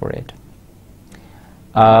tense for it.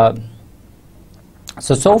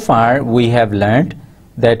 So far we have learned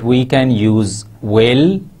that we can use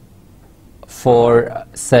will for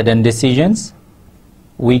sudden decisions.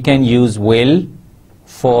 We can use will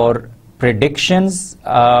for predictions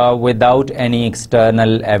without any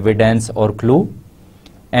external evidence or clue.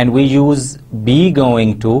 And we use be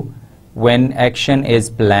going to when action is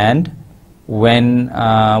planned when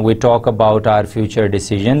we talk about our future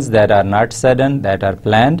decisions that are not sudden, that are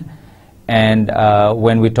planned, and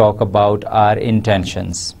when we talk about our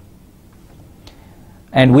intentions.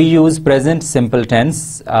 And we use present simple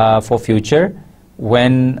tense for future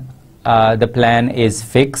when the plan is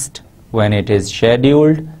fixed, when it is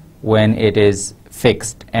scheduled, when it is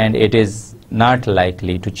fixed and it is not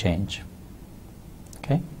likely to change.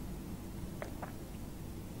 Okay.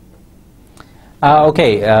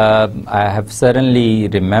 I have suddenly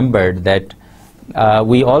remembered that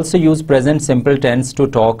we also use present simple tense to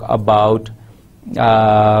talk about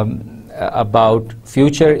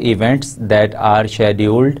future events that are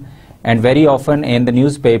scheduled, and very often in the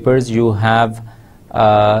newspapers you have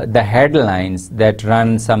the headlines that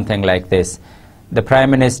run something like this: the Prime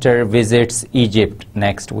Minister visits Egypt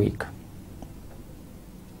next week.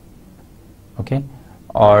 Okay,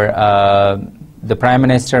 or the Prime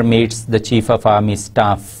Minister meets the Chief of Army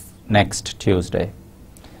Staff next Tuesday.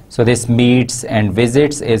 So this meets and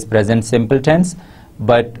visits is present simple tense,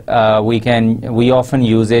 but we often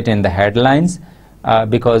use it in the headlines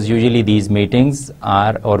because usually these meetings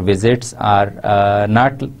or visits are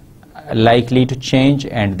not likely to change,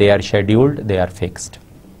 and they are scheduled, they are fixed.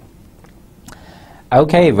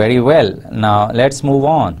 Okay, very well. Now let's move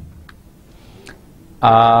on.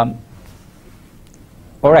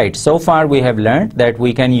 Alright, so far we have learned that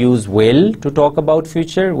we can use will to talk about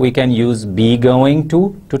future, we can use be going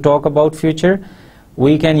to talk about future,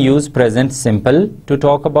 we can use present simple to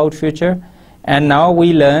talk about future, and now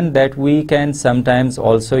we learn that we can sometimes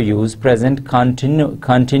also use present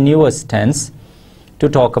continuous tense to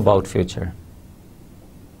talk about future.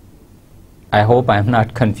 I hope I am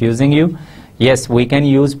not confusing you. Yes, we can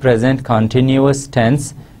use present continuous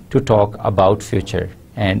tense to talk about future.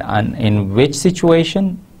 And in which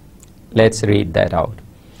situation? Let's read that out.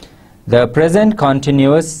 The present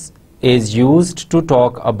continuous is used to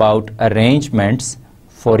talk about arrangements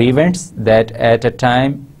for events that at a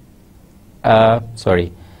time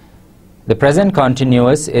the present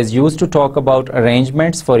continuous is used to talk about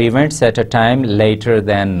arrangements for events at a time later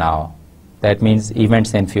than now. That means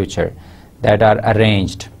events in future that are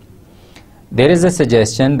arranged. There is a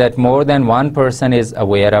suggestion that more than one person is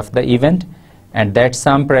aware of the event and that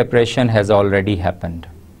some preparation has already happened.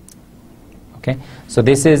 Okay, so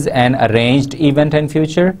this is an arranged event in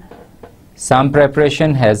future. Some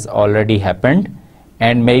preparation has already happened,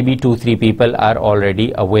 and maybe 2-3 people are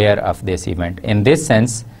already aware of this event. In this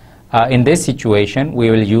sense, in this situation, we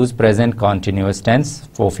will use present continuous tense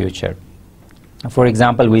for future. For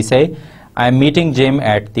example, we say, I'm meeting Jim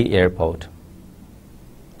at the airport.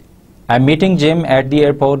 I'm meeting Jim at the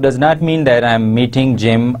airport does not mean that I'm meeting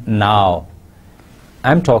Jim now.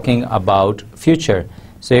 I'm talking about future.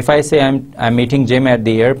 So if I say I'm meeting Jim at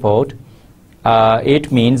the airport,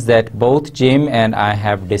 it means that both Jim and I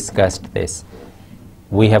have discussed this.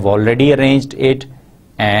 We have already arranged it,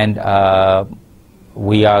 and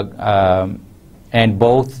and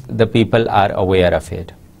both the people are aware of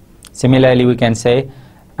it. Similarly, we can say,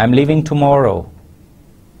 I'm leaving tomorrow.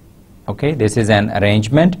 Okay, this is an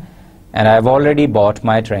arrangement, and I've already bought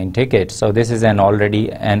my train ticket. So this is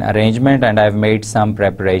already an arrangement, and I've made some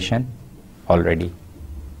preparation already.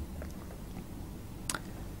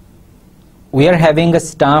 We are having a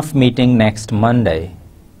staff meeting next Monday.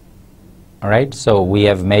 Alright, so we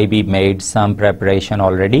have maybe made some preparation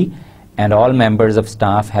already, and all members of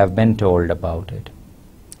staff have been told about it.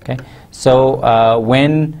 Okay, so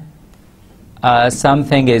when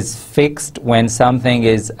something is fixed, when something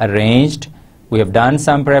is arranged, we have done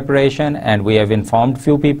some preparation and we have informed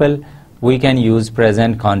few people, we can use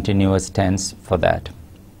present continuous tense for that.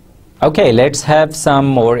 Okay, let's have some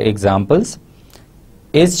more examples.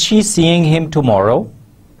 Is she seeing him tomorrow?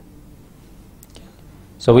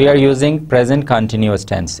 So we are using present continuous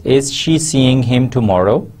tense. Is she seeing him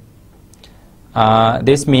tomorrow?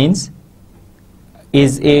 This means,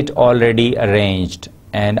 is it already arranged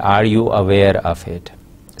and are you aware of it?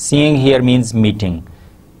 Seeing here means meeting.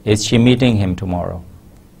 Is she meeting him tomorrow?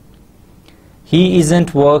 He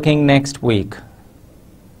isn't working next week.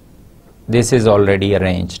 This is already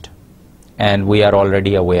arranged and we are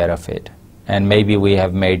already aware of it, and maybe we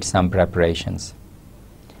have made some preparations.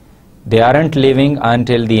 They aren't leaving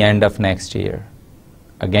until the end of next year.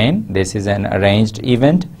 Again, this is an arranged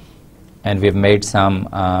event and we've made some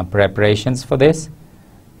preparations for this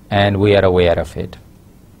and we are aware of it.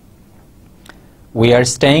 We are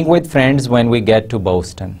staying with friends when we get to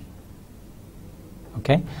Boston.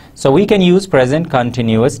 Okay, so we can use present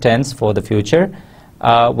continuous tense for the future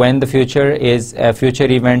when the future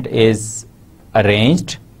event is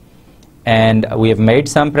arranged and we have made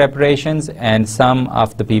some preparations, and some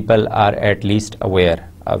of the people are at least aware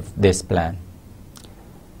of this plan.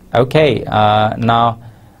 Okay, now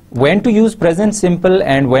when to use present simple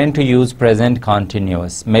and when to use present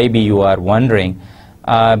continuous. Maybe you are wondering,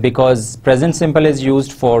 because present simple is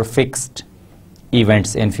used for fixed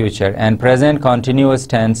events in future, and present continuous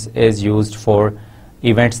tense is used for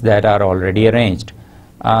events that are already arranged.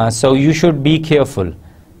 So you should be careful.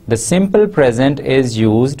 The simple present is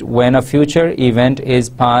used when a future event is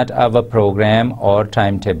part of a program or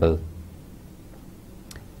timetable.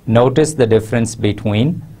 Notice the difference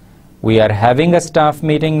between we are having a staff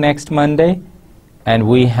meeting next Monday and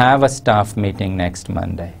we have a staff meeting next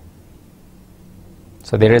Monday.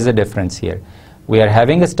 So there is a difference here. We are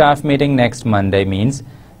having a staff meeting next Monday means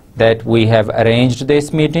that we have arranged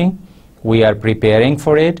this meeting, we are preparing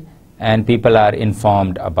for it, and people are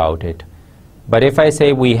informed about it. But if I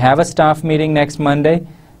say we have a staff meeting next Monday,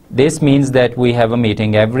 this means that we have a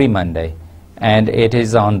meeting every Monday and it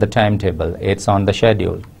is on the timetable, it's on the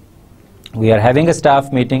schedule. We are having a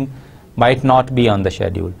staff meeting, might not be on the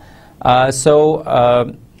schedule.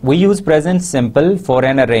 We use present simple for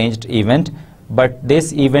an arranged event, but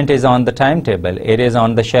this event is on the timetable, it is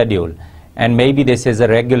on the schedule, and maybe this is a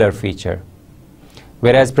regular feature.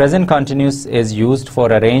 Whereas present continuous is used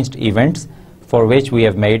for arranged events for which we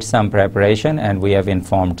have made some preparation and we have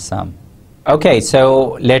informed some. Okay,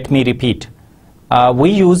 so let me repeat. We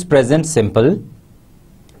use present simple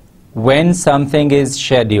when something is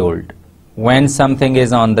scheduled, when something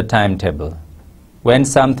is on the timetable, when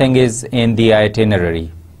something is in the itinerary.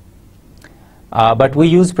 But we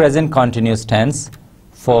use present continuous tense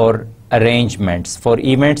for arrangements, for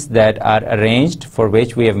events that are arranged for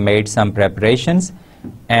which we have made some preparations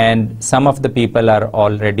and some of the people are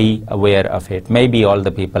already aware of it. Maybe all the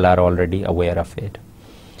people are already aware of it.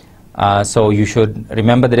 So you should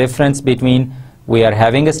remember the difference between we are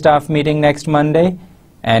having a staff meeting next Monday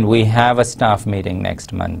and we have a staff meeting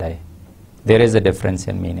next Monday. There is a difference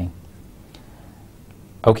in meaning.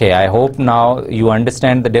 Okay, I hope now you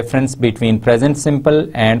understand the difference between present simple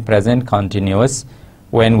and present continuous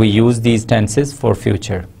when we use these tenses for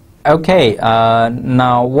future. Okay,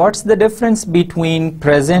 now what's the difference between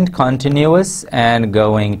present continuous and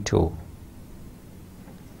going to?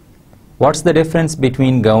 What's the difference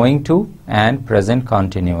between going to and present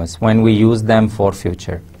continuous when we use them for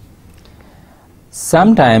future?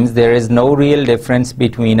 Sometimes there is no real difference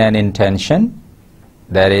between an intention,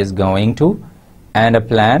 that is going to, and a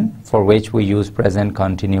plan for which we use present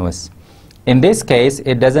continuous. In this case,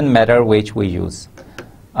 it doesn't matter which we use.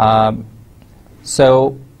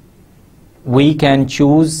 So we can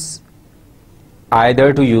choose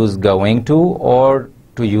either to use going to or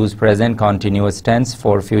to use present continuous tense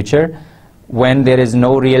for future when there is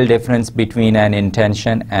no real difference between an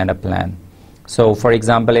intention and a plan. So for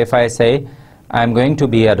example, if I say I'm going to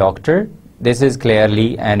be a doctor, this is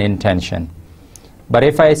clearly an intention. But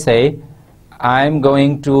if I say I'm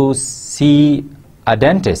going to see a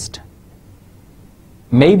dentist,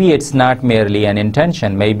 maybe it's not merely an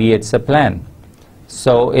intention, maybe it's a plan.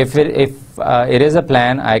 So if it is a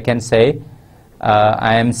plan, I can say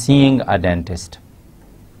I am seeing a dentist.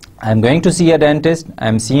 I'm going to see a dentist,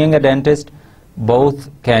 I'm seeing a dentist. Both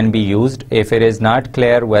can be used if it is not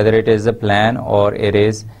clear whether it is a plan or it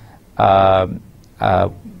is or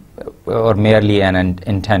merely an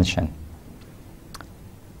intention.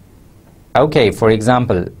 Okay, for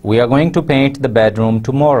example, we are going to paint the bedroom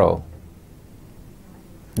tomorrow.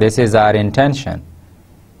 This is our intention.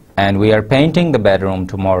 And we are painting the bedroom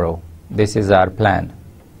tomorrow. This is our plan.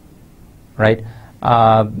 Right?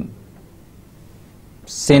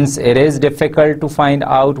 Since it is difficult to find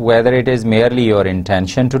out whether it is merely your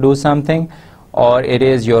intention to do something or it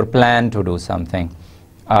is your plan to do something.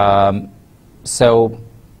 So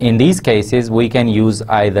in these cases, we can use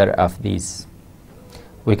either of these.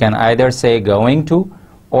 We can either say going to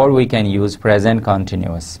or we can use present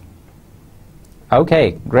continuous.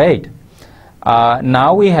 Okay, great.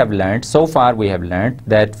 Now we have learned, so far we have learned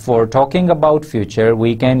that for talking about future,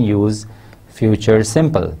 we can use future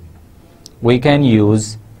simple. We can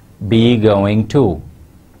use be going to.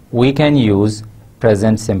 We can use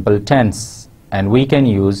present simple tense. And we can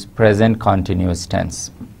use present continuous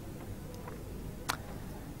tense.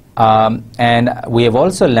 And we have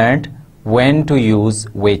also learned when to use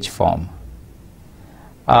which form.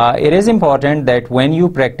 It is important that when you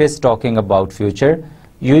practice talking about future,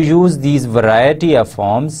 you use these variety of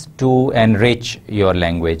forms to enrich your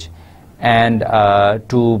language and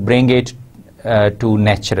to bring it to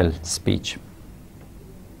natural speech.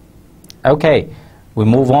 Okay, we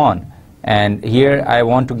move on. And here I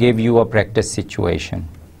want to give you a practice situation.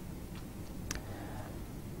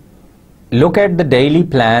 Look at the daily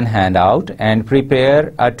plan handout and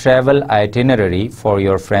prepare a travel itinerary for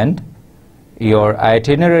your friend. Your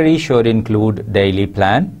itinerary should include daily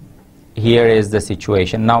plan. Here is the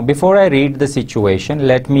situation. Now, before I read the situation,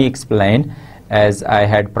 let me explain, as I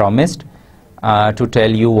had promised, to tell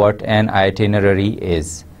you what an itinerary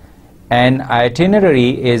is. An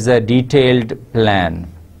itinerary is a detailed plan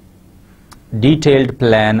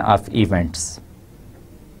of events.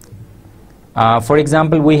 For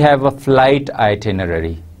example, we have a flight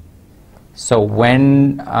itinerary. So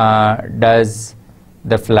when does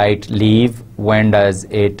the flight leave? When does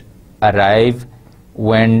it arrive?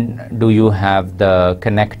 When do you have the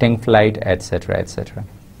connecting flight, etc., etc.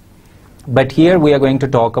 But here we are going to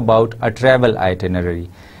talk about a travel itinerary.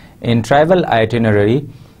 In travel itinerary,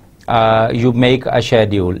 you make a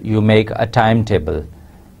schedule, you make a timetable.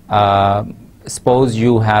 Suppose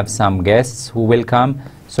you have some guests who will come,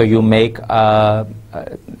 so you make an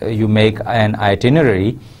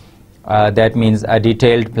itinerary. That means a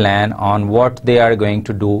detailed plan on what they are going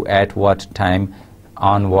to do at what time,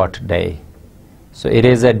 on what day. So it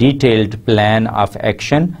is a detailed plan of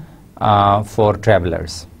action for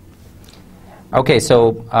travelers. Okay,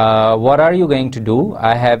 so what are you going to do?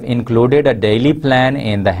 I have included a daily plan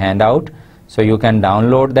in the handout, so you can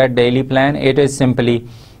download that daily plan. It is simply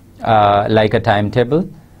like a timetable,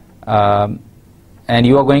 and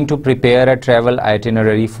you are going to prepare a travel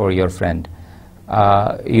itinerary for your friend.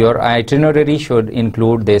 Your itinerary should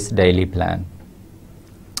include this daily plan.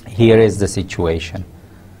 Here is the situation.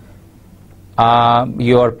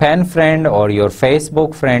 Your pen friend or your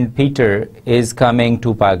Facebook friend Peter is coming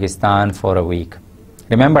to Pakistan for a week.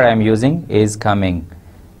 Remember, I am using is coming.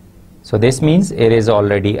 So this means it is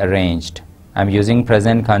already arranged. I am using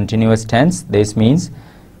present continuous tense. This means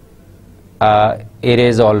it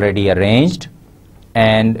is already arranged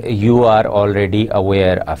and you are already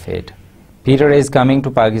aware of it. Peter is coming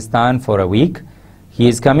to Pakistan for a week. He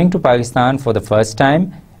is coming to Pakistan for the first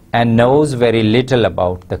time and knows very little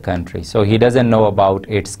about the country. So he doesn't know about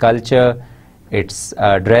its culture, its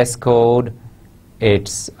dress code,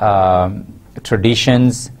 its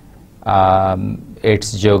traditions,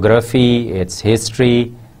 its geography, its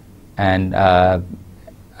history, and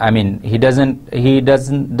I mean he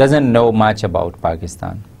doesn't know much about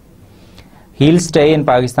Pakistan. He'll stay in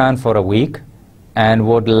Pakistan for a week and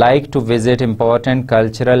would like to visit important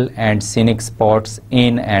cultural and scenic spots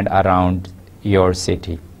in and around your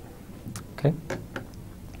city. Okay.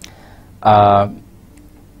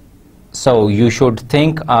 So you should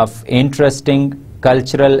think of interesting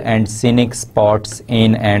cultural and scenic spots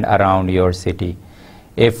in and around your city.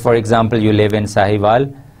 If, for example, you live in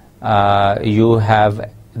Sahiwal, you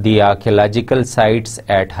have the archaeological sites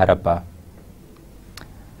at Harappa.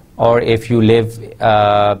 Or if you live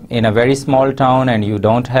in a very small town and you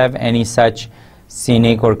don't have any such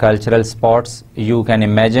scenic or cultural spots, you can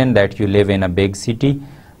imagine that you live in a big city.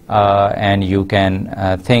 And you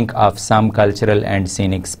can think of some cultural and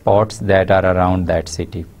scenic spots that are around that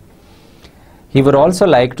city. He would also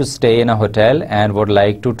like to stay in a hotel and would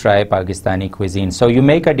like to try Pakistani cuisine. So you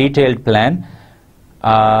make a detailed plan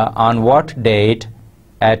on what date,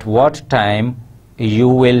 at what time you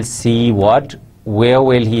will see what, where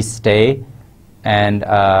will he stay, and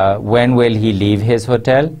when will he leave his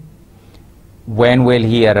hotel, when will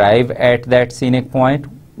he arrive at that scenic point,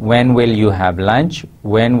 when will you have lunch,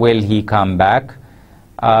 when will he come back.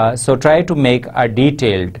 So try to make a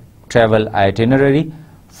detailed travel itinerary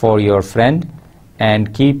for your friend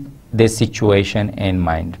and keep this situation in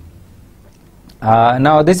mind.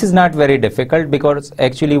 Now this is not very difficult, because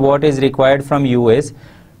actually what is required from you is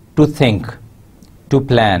to think, to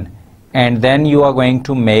plan, and then you are going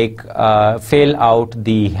to make fill out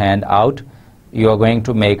the handout. You are going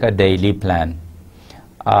to make a daily plan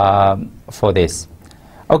for this.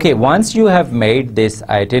 Okay, once you have made this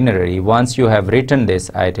itinerary, once you have written this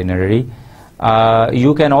itinerary,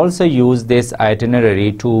 you can also use this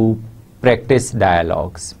itinerary to practice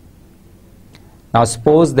dialogues. Now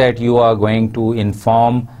suppose that you are going to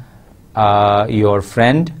inform your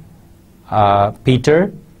friend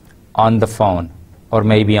Peter on the phone or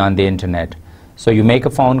maybe on the internet. So you make a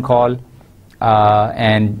phone call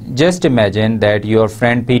and just imagine that your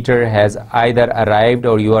friend Peter has either arrived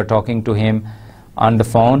or you are talking to him on the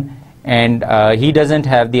phone, and he doesn't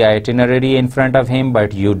have the itinerary in front of him,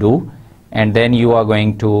 but you do, and then you are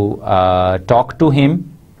going to talk to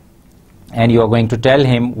him and you are going to tell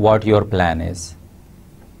him what your plan is.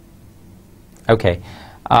 Okay,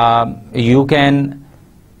 you can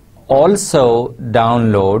also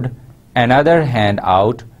download another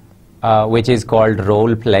handout which is called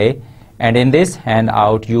role play, and in this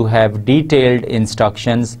handout you have detailed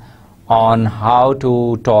instructions on how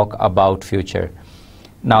to talk about future.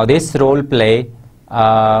 Now this role play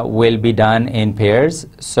will be done in pairs.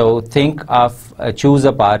 So think of choose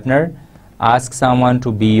a partner, ask someone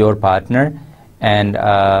to be your partner, and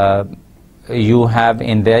you have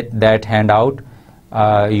in that handout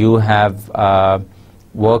you have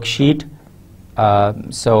worksheet.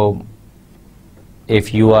 So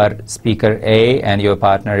if you are speaker A and your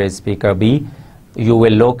partner is speaker B, you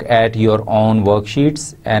will look at your own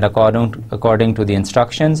worksheets, and according to the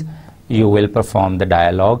instructions you will perform the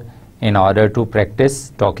dialogue in order to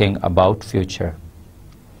practice talking about future.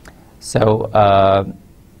 So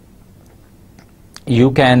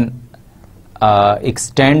you can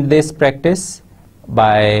extend this practice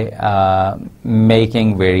by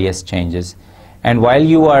making various changes. And while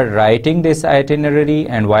you are writing this itinerary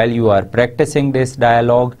and while you are practicing this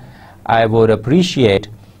dialogue, I would appreciate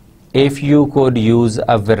if you could use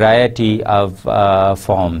a variety of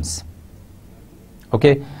forms.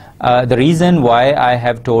 Okay. The reason why I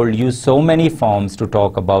have told you so many forms to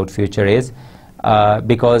talk about future is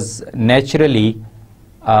because naturally,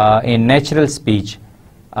 in natural speech,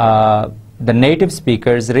 the native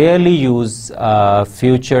speakers rarely use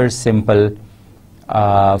future simple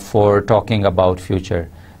for talking about future.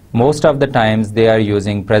 Most of the times they are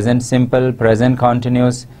using present simple, present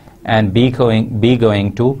continuous, and be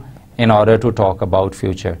going to in order to talk about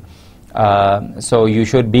future. So you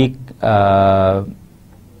should be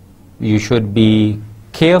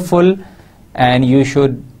careful, and you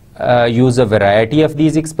should use a variety of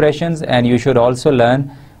these expressions, and you should also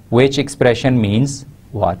learn which expression means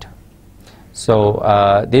what.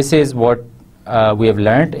 So this is what we have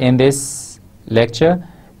learned in this lecture.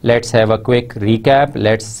 Let's have a quick recap.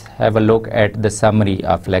 Let's have a look at the summary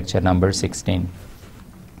of lecture number 16.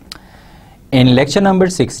 In lecture number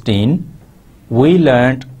 16, we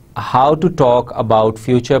learned how to talk about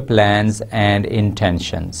future plans and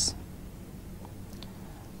intentions.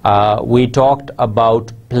 We talked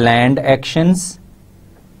about planned actions,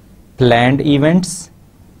 planned events,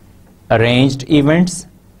 arranged events,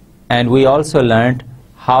 and we also learned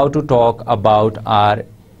how to talk about our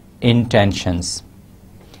intentions.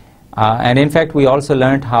 And in fact, we also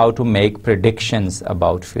learned how to make predictions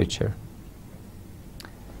about future.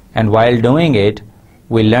 And while doing it,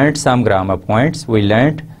 we learned some grammar points. We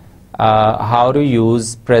learned how to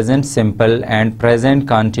use present simple and present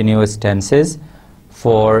continuous tenses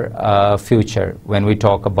for future when we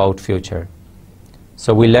talk about future.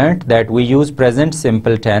 So we learned that we use present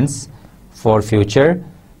simple tense for future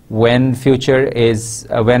when future is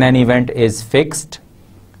when an event is fixed,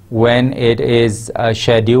 when it is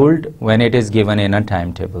scheduled, when it is given in a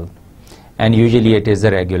timetable, and usually it is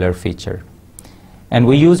a regular feature. And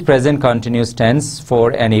we use present continuous tense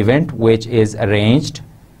for an event which is arranged,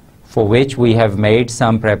 for which we have made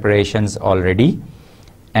some preparations already,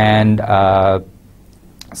 and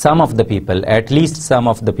some of the people, at least some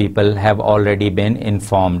of the people, have already been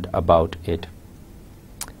informed about it.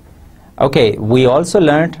 Okay, we also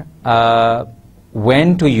learned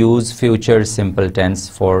when to use future simple tense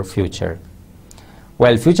for future.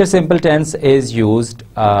 Well, future simple tense is used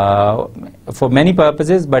for many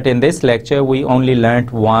purposes, but in this lecture we only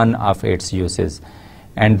learnt one of its uses,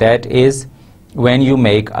 and that is when you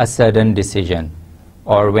make a sudden decision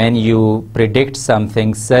or when you predict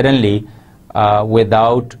something suddenly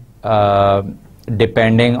without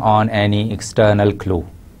depending on any external clue.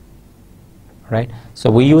 Right? So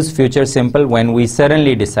we use future simple when we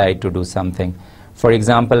suddenly decide to do something. For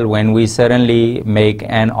example, when we suddenly make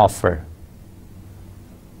an offer.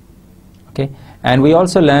 Okay? And we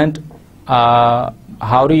also learned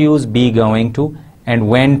how to use be going to and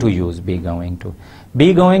when to use be going to.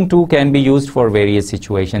 Be going to can be used for various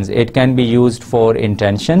situations. It can be used for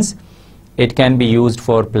intentions. It can be used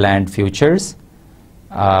for planned futures.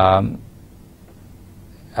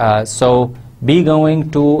 So be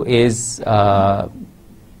going to is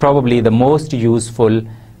probably the most useful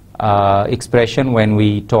expression when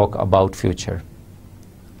we talk about future.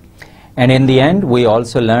 And in the end, we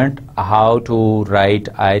also learned how to write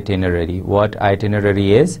itinerary, what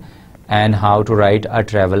itinerary is, and how to write a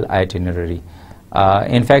travel itinerary.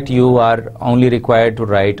 In fact, you are only required to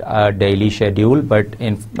write a daily schedule, but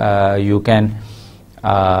you can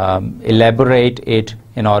elaborate it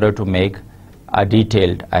in order to make a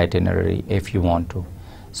detailed itinerary if you want to.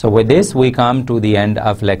 So with this, we come to the end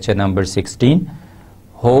of lecture number 16.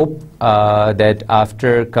 Hope that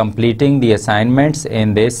after completing the assignments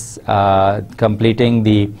in this, completing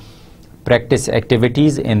the practice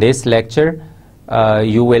activities in this lecture,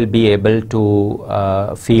 you will be able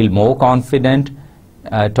to feel more confident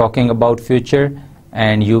talking about future,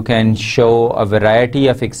 and you can show a variety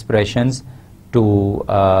of expressions to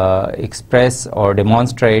express or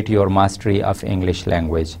demonstrate your mastery of English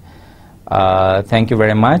language. Thank you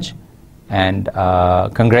very much, and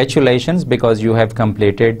congratulations, because you have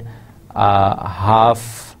completed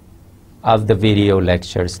half of the video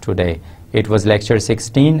lectures today. It was lecture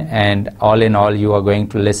 16, and all in all you are going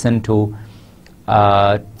to listen to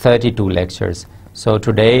 32 lectures. So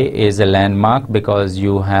today is a landmark because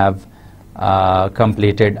you have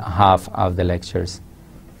completed half of the lectures.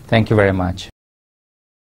 Thank you very much.